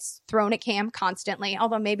dirty hits thrown at Cam constantly,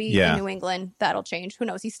 although maybe in New England that'll change. Who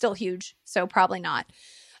knows? He's still huge, so probably not.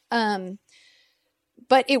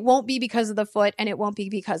 But it won't be because of the foot and it won't be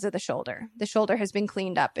because of the shoulder. The shoulder has been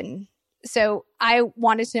cleaned up. And so I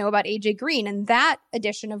wanted to know about AJ Green, and that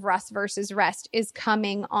edition of Rust versus Rest is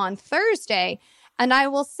coming on Thursday. And I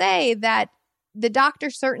will say that the doctor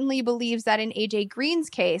certainly believes that in AJ Green's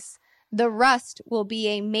case, the rust will be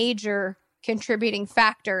a major contributing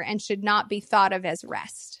factor and should not be thought of as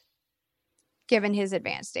rest, given his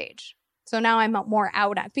advanced age. So now I'm more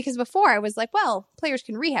out at, because before I was like, well, players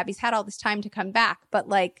can rehab. He's had all this time to come back. But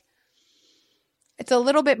like, it's a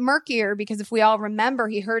little bit murkier because if we all remember,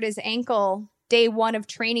 he hurt his ankle day one of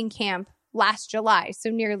training camp last July, so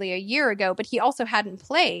nearly a year ago, but he also hadn't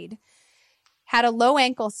played, had a low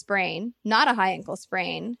ankle sprain, not a high ankle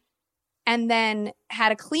sprain, and then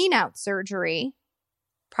had a clean out surgery.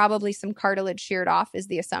 Probably some cartilage sheared off is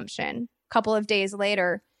the assumption, a couple of days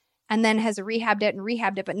later, and then has rehabbed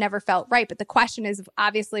it, but never felt right. But the question is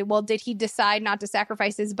obviously, well, did he decide not to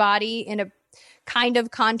sacrifice his body in a kind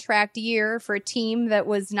of contract year for a team that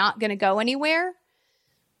was not going to go anywhere?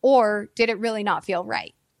 Or did it really not feel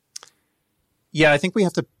right? Yeah, I think we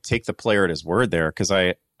have to take the player at his word there because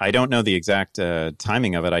I don't know the exact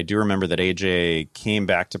timing of it. I do remember that AJ came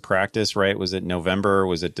back to practice, right? Was it November?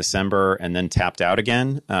 Was it December? And then tapped out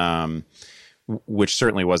again, which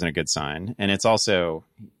certainly wasn't a good sign. And it's also,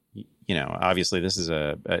 obviously this is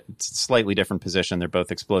a slightly different position. They're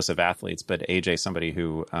both explosive athletes, but AJ, somebody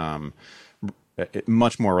who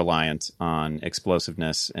much more reliant on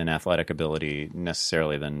explosiveness and athletic ability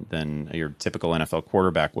necessarily than your typical NFL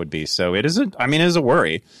quarterback would be. So it is a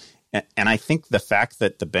worry. And I think the fact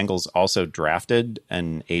that the Bengals also drafted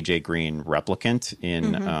an AJ Green replicant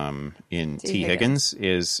in T. Higgins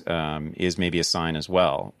is maybe a sign as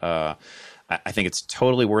well. I think it's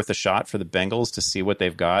totally worth a shot for the Bengals to see what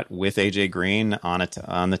they've got with AJ Green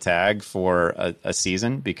on the tag for a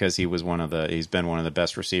season because he's been one of the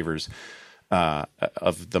best receivers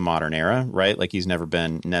of the modern era, right? Like he's never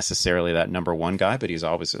been necessarily that number one guy, but he's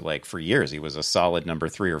always like for years, he was a solid number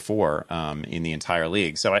 3 or 4 in the entire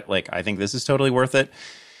league. So I think this is totally worth it.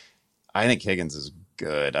 I think Higgins is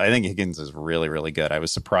good. I think Higgins is really, really good. I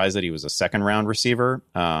was surprised that he was a second round receiver,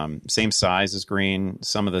 same size as Green,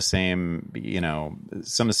 some of the same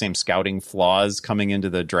scouting flaws coming into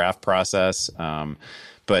the draft process.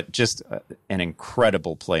 But just an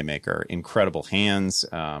incredible playmaker, incredible hands,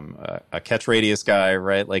 a catch radius guy,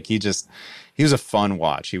 right? Like he was a fun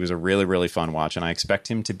watch. He was a really, really fun watch. And I expect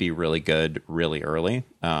him to be really good really early.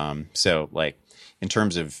 So like in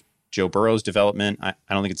terms of Joe Burrow's development, I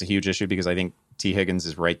don't think it's a huge issue because I think T. Higgins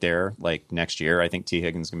is right there. Like next year, I think T.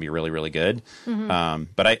 Higgins can be really, really good. Mm-hmm.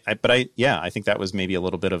 But I think that was maybe a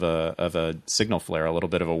little bit of a signal flare, a little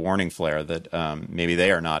bit of a warning flare that maybe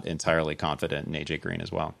they are not entirely confident in AJ Green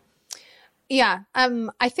as well. Yeah,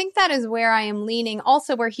 I think that is where I am leaning.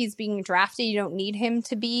 Also, where he's being drafted, you don't need him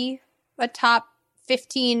to be a top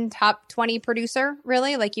 15, top 20 producer,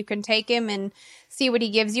 really. Like you can take him and see what he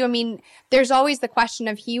gives you. I mean, there's always the question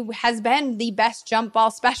of he has been the best jump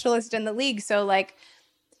ball specialist in the league. So like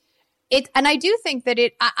and I do think that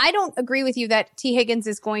I don't agree with you that T. Higgins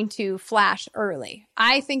is going to flash early.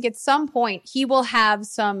 I think at some point he will have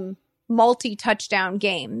some multi-touchdown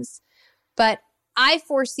games, but I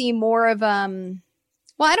foresee more of, I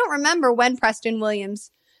don't remember when Preston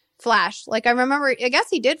Williams flash. Like I guess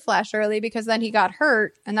he did flash early because then he got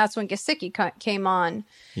hurt and that's when Gesicki came on.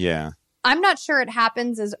 Yeah. I'm not sure it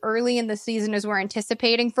happens as early in the season as we're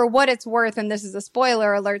anticipating. For what it's worth, and this is a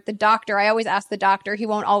spoiler alert, I always ask the doctor, he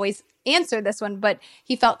won't always answer this one, but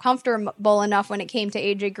he felt comfortable enough when it came to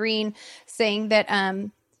AJ Green saying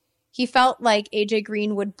that he felt like AJ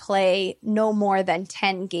Green would play no more than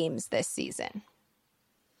 10 games this season.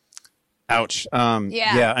 Ouch.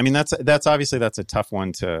 Yeah. I mean, that's obviously that's a tough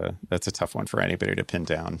one for anybody to pin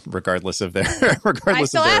down, regardless of their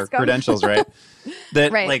credentials, right?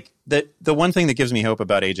 Right. Like the one thing that gives me hope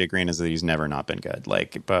about AJ Green is that he's never not been good.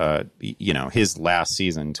 Like, his last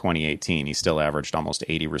season, 2018, he still averaged almost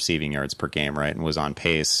 80 receiving yards per game, right, and was on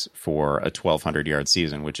pace for a 1,200 yard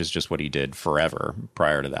season, which is just what he did forever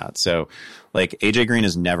prior to that. So, like, AJ Green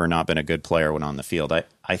has never not been a good player when on the field.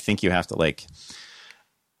 I think you have to like.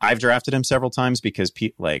 I've drafted him several times because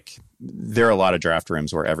there are a lot of draft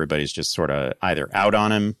rooms where everybody's just sort of either out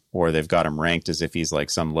on him or they've got him ranked as if he's like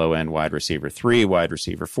some low end wide receiver 3, wide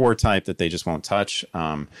receiver 4 type that they just won't touch.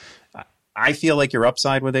 I feel like your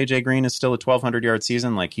upside with AJ Green is still a 1,200 yard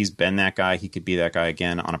season. Like, he's been that guy. He could be that guy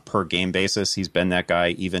again on a per game basis. He's been that guy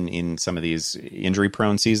even in some of these injury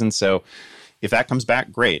prone seasons. So if that comes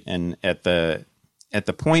back, great. And at the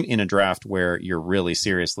point in a draft where you're really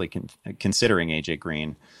seriously considering AJ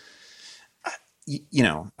Green,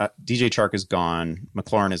 DJ Chark is gone,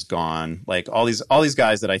 McLaurin is gone. Like, all these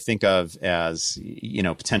guys that I think of as,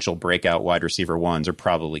 potential breakout wide receiver ones are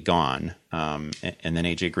probably gone. And then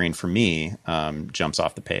AJ Green for me jumps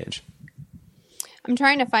off the page. I'm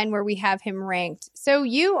trying to find where we have him ranked. So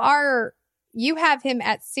you have him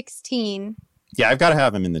at 16. Yeah, I've got to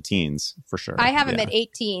have him in the teens for sure. I have him at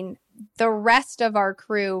 18. The rest of our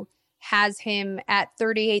crew has him at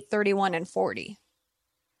 38, 31, and 40.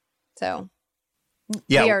 So,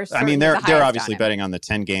 yeah, I mean, they're obviously betting on the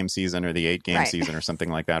 10-game season or the 8-game season or something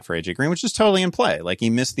like that for AJ Green, which is totally in play. Like, he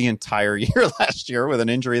missed the entire year last year with an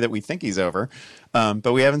injury that we think he's over,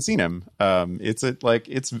 but we haven't seen him.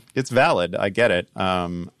 It's valid. I get it.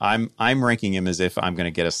 I'm ranking him as if I'm going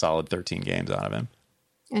to get a solid 13 games out of him.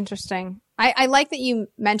 Interesting. I like that you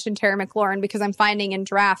mentioned Terry McLaurin because I'm finding in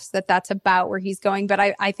drafts that's about where he's going. But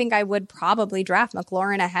I think I would probably draft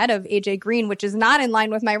McLaurin ahead of AJ Green, which is not in line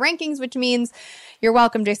with my rankings, which means you're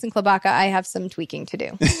welcome, Jason Klobaka. I have some tweaking to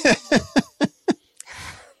do.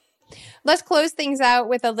 Let's close things out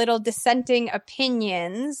with a little dissenting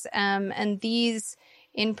opinions. And these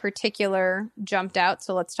in particular jumped out.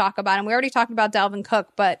 So let's talk about him. We already talked about Dalvin Cook,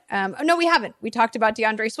 but no, we haven't. We talked about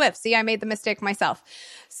DeAndre Swift. See, I made the mistake myself.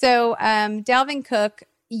 So Dalvin Cook,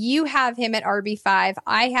 you have him at RB5.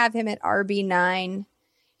 I have him at RB9.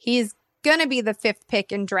 He's going to be the 5th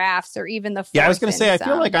pick in drafts or even the 4th. Yeah, I was going to say, I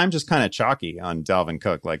feel like I'm just kind of chalky on Dalvin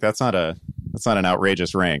Cook. Like, that's not an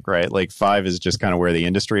outrageous rank, right? Like, 5 is just kind of where the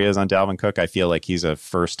industry is on Dalvin Cook. I feel like he's a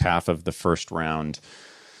first half of the first round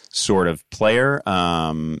sort of player.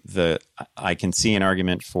 I can see an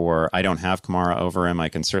argument for, I don't have Kamara over him. I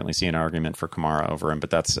can certainly see an argument for Kamara over him, but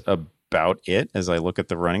that's about it as I look at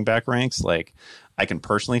the running back ranks. Like, I can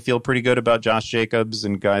personally feel pretty good about Josh Jacobs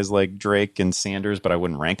and guys like Drake and Sanders, but I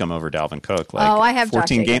wouldn't rank him over Dalvin Cook. Like, I have Josh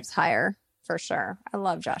Jacobs higher for sure. I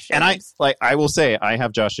love Josh Jacobs. And I will say I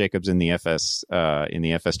have Josh Jacobs in the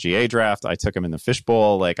FSGA draft. I took him in the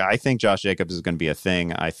fishbowl. Like, I think Josh Jacobs is going to be a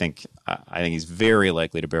thing. I think he's very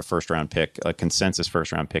likely to be a first round pick, a consensus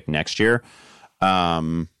first round pick next year.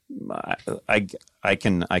 I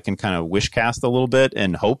can kind of wish cast a little bit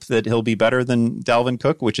and hope that he'll be better than Dalvin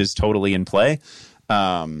Cook, which is totally in play.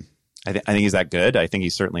 I think he's that good. I think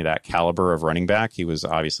he's certainly that caliber of running back.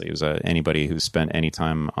 Anybody who's spent any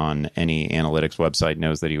time on any analytics website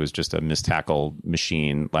knows that he was just a missed tackle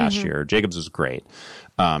machine last year. Jacobs was great.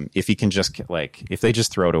 If he can just if they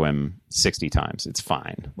just throw to him 60 times, it's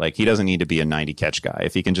fine. Like, he doesn't need to be a 90 catch guy.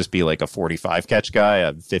 If he can just be like a 45 catch guy,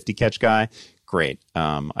 a 50 catch guy, great.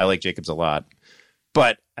 I like Jacobs a lot,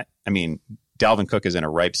 but I mean, Dalvin Cook is in a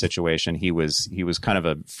ripe situation. He was kind of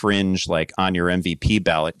a fringe, like, on your MVP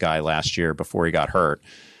ballot guy last year before he got hurt.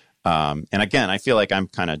 And again, I feel like I'm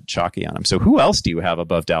kind of chalky on him. So who else do you have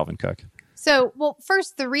above Dalvin Cook? So, well,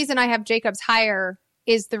 first, the reason I have Jacobs higher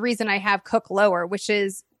is the reason I have Cook lower, which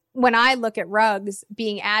is when I look at Ruggs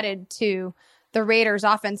being added to the Raiders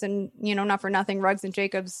offense, and, not for nothing, Ruggs and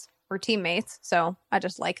Jacobs were teammates. So I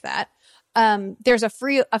just like that. There's a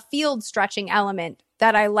field stretching element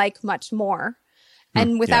that I like much more.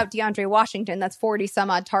 And without DeAndre Washington, that's 40 some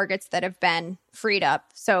odd targets that have been freed up.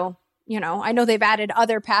 So, I know they've added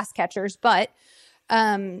other pass catchers, but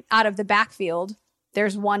out of the backfield,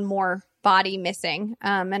 there's one more body missing.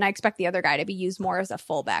 And I expect the other guy to be used more as a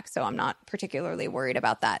fullback. So I'm not particularly worried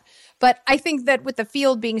about that. But I think that with the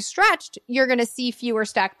field being stretched, you're going to see fewer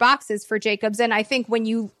stacked boxes for Jacobs. And I think when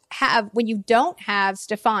you don't have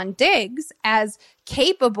Stephon Diggs as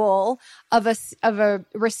capable of a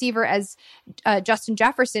receiver as Justin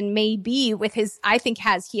Jefferson may be with his,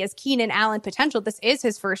 he has Keenan Allen potential. This is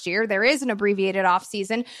his first year. There is an abbreviated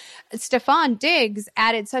offseason. Stephon Diggs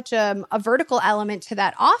added such a vertical element to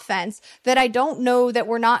that offense that I don't know that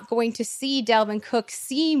we're not going to see Dalvin Cook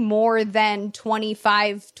see more than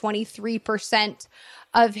 23%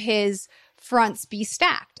 of his fronts be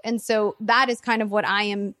stacked. And so that is kind of what I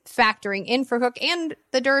am factoring in for Cook, and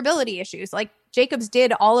the durability issues. Like, Jacobs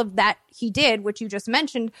did all of that he did, which you just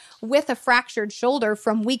mentioned, with a fractured shoulder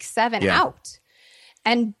from week 7 out.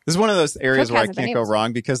 And this is one of those areas where I can't go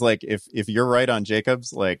wrong, because like if you're right on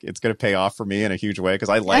Jacobs, like it's going to pay off for me in a huge way, because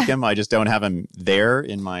I like him. I just don't have him there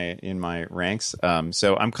in my ranks.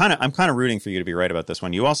 So I'm kind of rooting for you to be right about this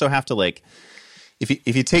one. You also have to, like,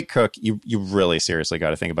 if you take Cook, you really seriously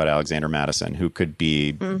got to think about Alexander Mattison, who could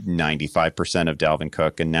be 95% of Dalvin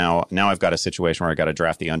Cook. And now I've got a situation where I got to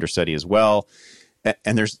draft the understudy as well.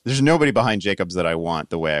 And there's nobody behind Jacobs that I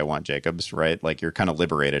want the way I want Jacobs, right? Like, you're kind of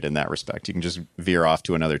liberated in that respect. You can just veer off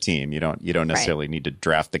to another team. You don't necessarily need to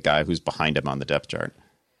draft the guy who's behind him on the depth chart.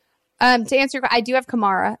 To answer, I do have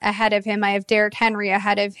Kamara ahead of him. I have Derrick Henry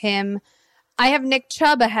ahead of him. I have Nick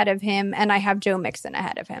Chubb ahead of him, and I have Joe Mixon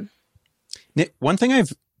ahead of him. One thing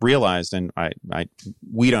I've realized, and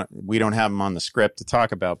we don't have him on the script to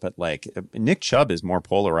talk about, but like, Nick Chubb is more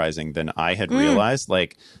polarizing than I had realized.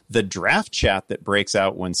 Like, the draft chat that breaks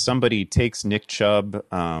out when somebody takes Nick Chubb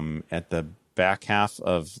at the back half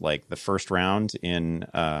of like the first round in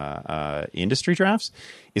industry drafts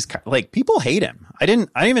is like, people hate him. I didn't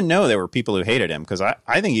even know there were people who hated him, because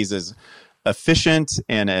I think he's as efficient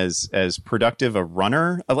and as productive a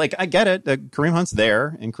runner. Like, I get it. Kareem Hunt's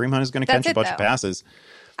there, and Kareem Hunt is going to catch a bunch of passes.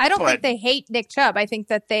 I don't think they hate Nick Chubb. I think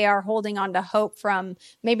that they are holding on to hope from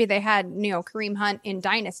maybe they had, Kareem Hunt in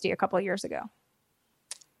Dynasty a couple of years ago.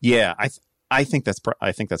 Yeah, I think that's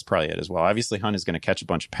probably it as well. Obviously, Hunt is going to catch a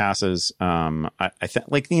bunch of passes. I think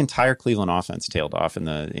like the entire Cleveland offense tailed off in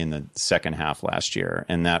the second half last year,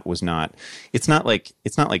 and that was not. It's not like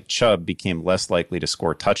Chubb became less likely to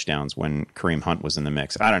score touchdowns when Kareem Hunt was in the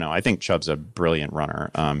mix. I don't know. I think Chubb's a brilliant runner.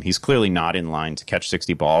 He's clearly not in line to catch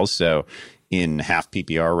 60 balls. So in half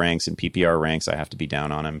PPR ranks and PPR ranks, I have to be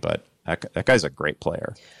down on him. But that guy's a great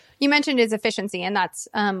player. You mentioned his efficiency, and that's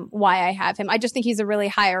why I have him. I just think he's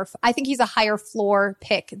a higher floor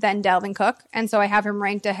pick than Dalvin Cook. And so I have him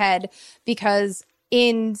ranked ahead, because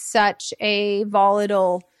in such a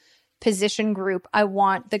volatile position group, I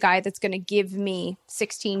want the guy that's going to give me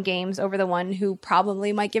 16 games over the one who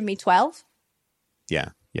probably might give me 12. Yeah.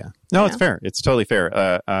 No, it's fair. It's totally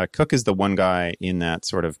fair. Cook is the one guy in that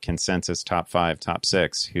sort of consensus top 5, top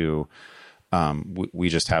 6 who we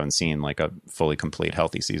just haven't seen like a fully complete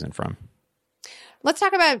healthy season from. Let's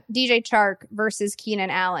talk about DJ Chark versus Keenan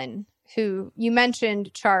Allen, who you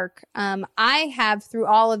mentioned Chark. I have, through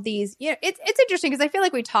all of these, it's interesting because I feel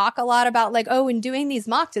like we talk a lot about like, in doing these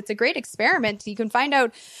mocks, it's a great experiment. You can find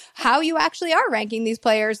out how you actually are ranking these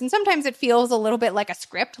players. And sometimes it feels a little bit like a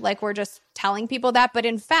script, like we're just telling people that. But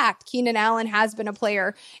in fact, Keenan Allen has been a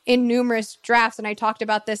player in numerous drafts. And I talked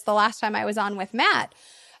about this the last time I was on with Matt.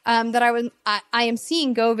 That I am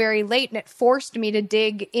seeing go very late, and it forced me to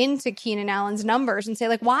dig into Keenan Allen's numbers and say,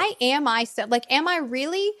 like, why am I am I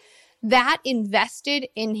really that invested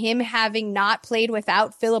in him having not played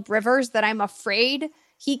without Phillip Rivers that I'm afraid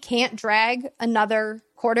he can't drag another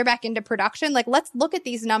quarterback into production? Like, let's look at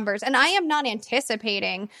these numbers. And I am not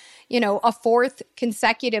anticipating, a fourth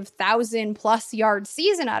consecutive 1,000+ yard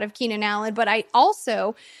season out of Keenan Allen, but I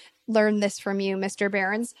also learned this from you, Mr.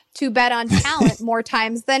 Behrens, to bet on talent more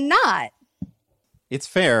times than not. It's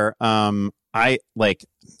fair. I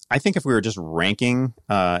think if we were just ranking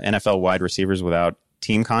NFL wide receivers without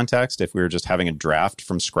team context, if we were just having a draft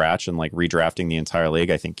from scratch and like redrafting the entire league,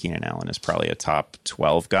 I think Keenan Allen is probably a top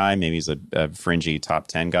 12 guy. Maybe he's a fringy top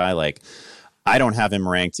 10 guy. Like, I don't have him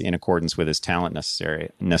ranked in accordance with his talent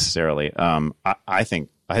necessarily. I think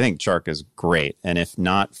Chark is great, and if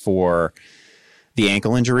not for the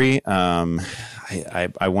ankle injury,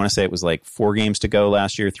 I want to say it was like 4 games to go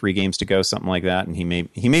last year, 3 games to go, something like that. And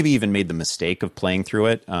he maybe even made the mistake of playing through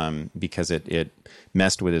it because it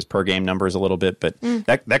messed with his per game numbers a little bit. But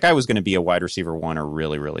that guy was going to be a wide receiver 1 or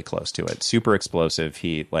really, really close to it. Super explosive.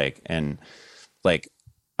 He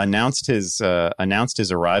announced his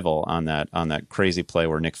arrival on that crazy play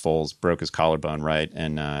where Nick Foles broke his collarbone, right?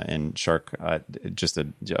 And Chark just a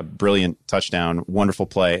brilliant touchdown, wonderful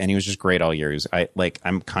play, and he was just great all year.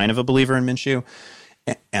 I'm kind of a believer in Minshew,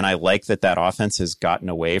 And I like that offense has gotten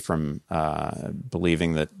away from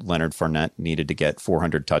believing that Leonard Fournette needed to get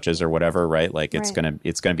 400 touches or whatever, right? Like it's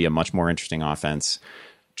gonna be a much more interesting offense.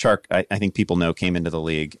 Chark, I think people know, came into the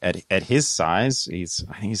league at his size. I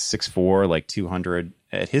think he's 6'4", like 200.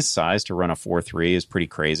 At his size, to run a 4.3 is pretty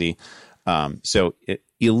crazy.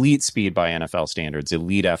 Elite speed by NFL standards,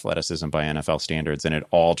 elite athleticism by NFL standards, and it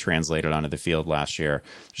all translated onto the field last year.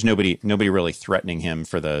 There's nobody really threatening him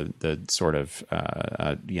for the sort of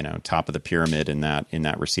top of the pyramid in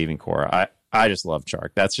that receiving core. I just love Chark.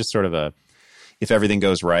 That's just sort of if everything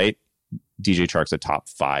goes right, DJ Chark's a top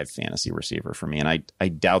 5 fantasy receiver for me, and I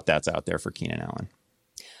doubt that's out there for Keenan Allen.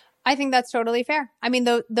 I think that's totally fair. I mean,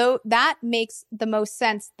 though that makes the most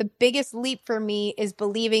sense. The biggest leap for me is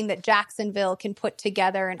believing that Jacksonville can put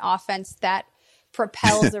together an offense that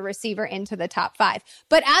propels a receiver into the top 5.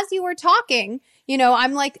 But as you were talking,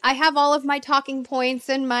 I'm like, I have all of my talking points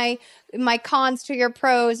and my cons to your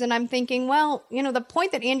pros. And I'm thinking, well, the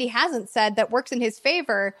point that Andy hasn't said that works in his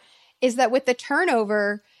favor is that with the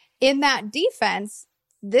turnover in that defense,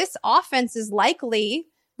 this offense is likely,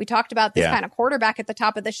 we talked about this kind of quarterback at the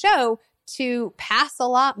top of the show, to pass a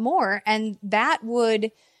lot more. And that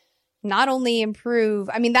would not only improve,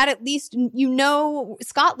 I mean, that at least,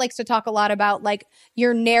 Scott likes to talk a lot about like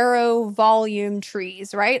your narrow volume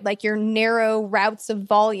trees, right? Like your narrow routes of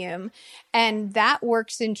volume. And that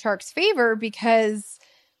works in Chark's favor because,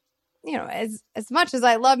 as much as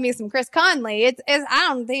I love me some Chris Conley, I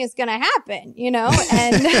don't think it's going to happen,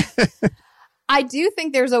 and I do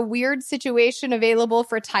think there's a weird situation available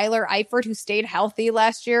for Tyler Eifert, who stayed healthy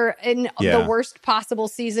last year in the worst possible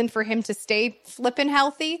season for him to stay flipping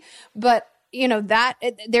healthy. But,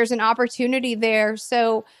 there's an opportunity there.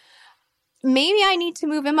 So maybe I need to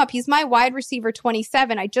move him up. He's my wide receiver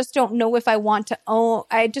 27. I just don't know if I want to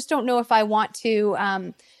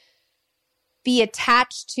be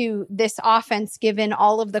attached to this offense given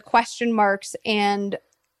all of the question marks, and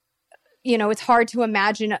it's hard to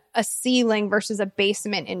imagine a ceiling versus a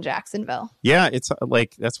basement in Jacksonville. Yeah, it's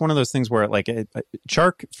like, that's one of those things where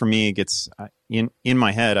Chark for me gets in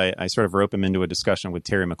my head. I sort of rope him into a discussion with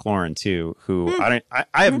Terry McLaurin too, who I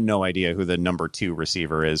have no idea who the number 2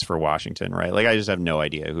 receiver is for Washington, right? Like I just have no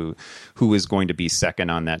idea who is going to be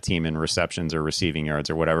second on that team in receptions or receiving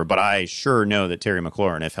yards or whatever. But I sure know that Terry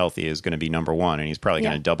McLaurin, if healthy, is going to be number 1, and he's probably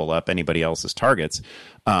going to double up anybody else's targets.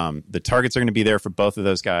 The targets are going to be there for both of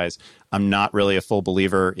those guys. I'm not really a full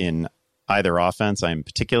believer in either offense. I'm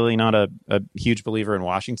particularly not a huge believer in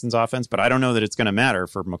Washington's offense, but I don't know that it's going to matter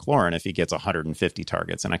for McLaurin if he gets 150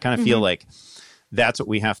 targets. And I kind of feel like that's what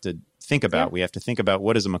we have to think about. Yeah. We have to think about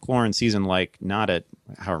what is a McLaurin season like, not at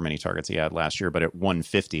however many targets he had last year, but at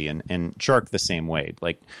 150. And Chark the same way.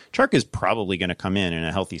 Like Chark is probably going to come in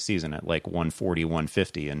a healthy season at like 140,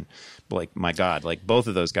 150. And like, my God, like both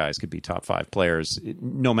of those guys could be top 5 players,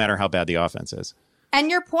 no matter how bad the offense is. And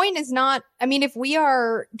your point is not, I mean, if we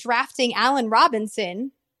are drafting Allen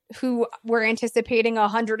Robinson, who we're anticipating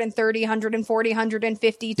 130, 140,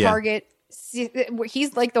 150 target,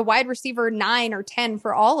 he's like the wide receiver 9 or 10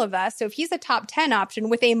 for all of us. So if he's a top 10 option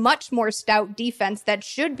with a much more stout defense that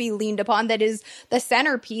should be leaned upon, that is the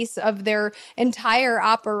centerpiece of their entire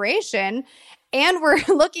operation, and we're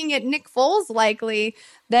looking at Nick Foles likely,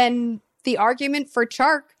 then the argument for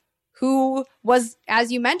Chark, who was,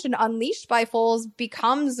 as you mentioned, unleashed by Foles,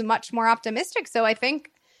 becomes much more optimistic. So I think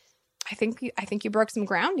you broke some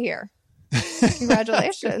ground here.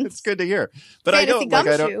 Congratulations! It's good to hear. But I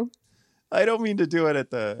don't mean to do it at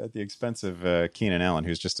the expense of Keenan Allen,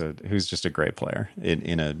 who's just a great player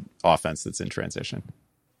in an offense that's in transition.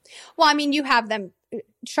 Well, I mean, you have them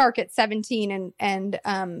Chark at 17 and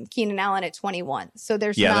Keenan Allen at 21. So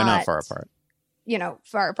they're not far apart.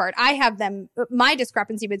 Far apart. I have them. My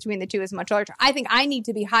discrepancy between the two is much larger. I think I need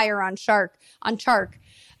to be higher on Chark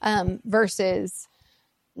versus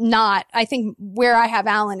not. I think where I have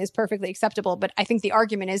Allen is perfectly acceptable, but I think the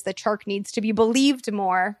argument is that Chark needs to be believed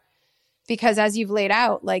more because, as you've laid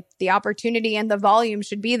out, like the opportunity and the volume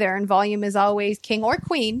should be there, and volume is always king or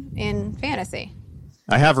queen in fantasy.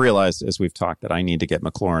 I have realized, as we've talked, that I need to get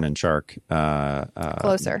McLaurin and Chark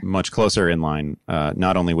much closer in line,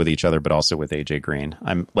 not only with each other, but also with AJ Green.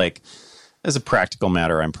 I'm like, as a practical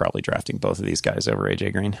matter, I'm probably drafting both of these guys over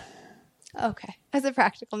AJ Green. Okay. As a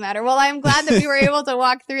practical matter. Well, I'm glad that we were able to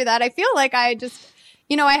walk through that. I feel like I just,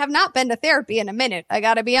 I have not been to therapy in a minute. I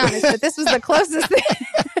got to be honest, but this was the closest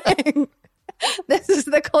thing. This is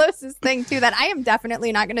the closest thing to that. I am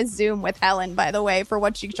definitely not going to Zoom with Helen, by the way, for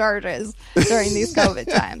what she charges during these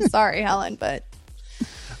COVID times. Sorry, Helen, but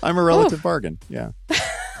I'm a relative bargain. Yeah.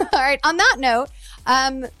 All right. On that note,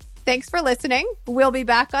 Thanks for listening. We'll be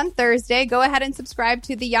back on Thursday. Go ahead and subscribe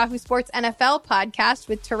to the Yahoo Sports NFL podcast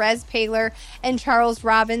with Therese Paylor and Charles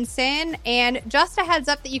Robinson. And just a heads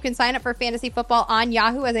up that you can sign up for fantasy football on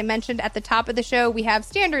Yahoo. As I mentioned at the top of the show, we have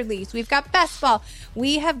standard leagues. We've got best ball.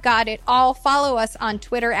 We have got it all. Follow us on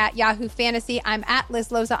Twitter at Yahoo Fantasy. I'm at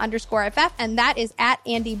LizLoza_FF, and that is at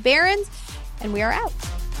Andy Behrens. And we are out.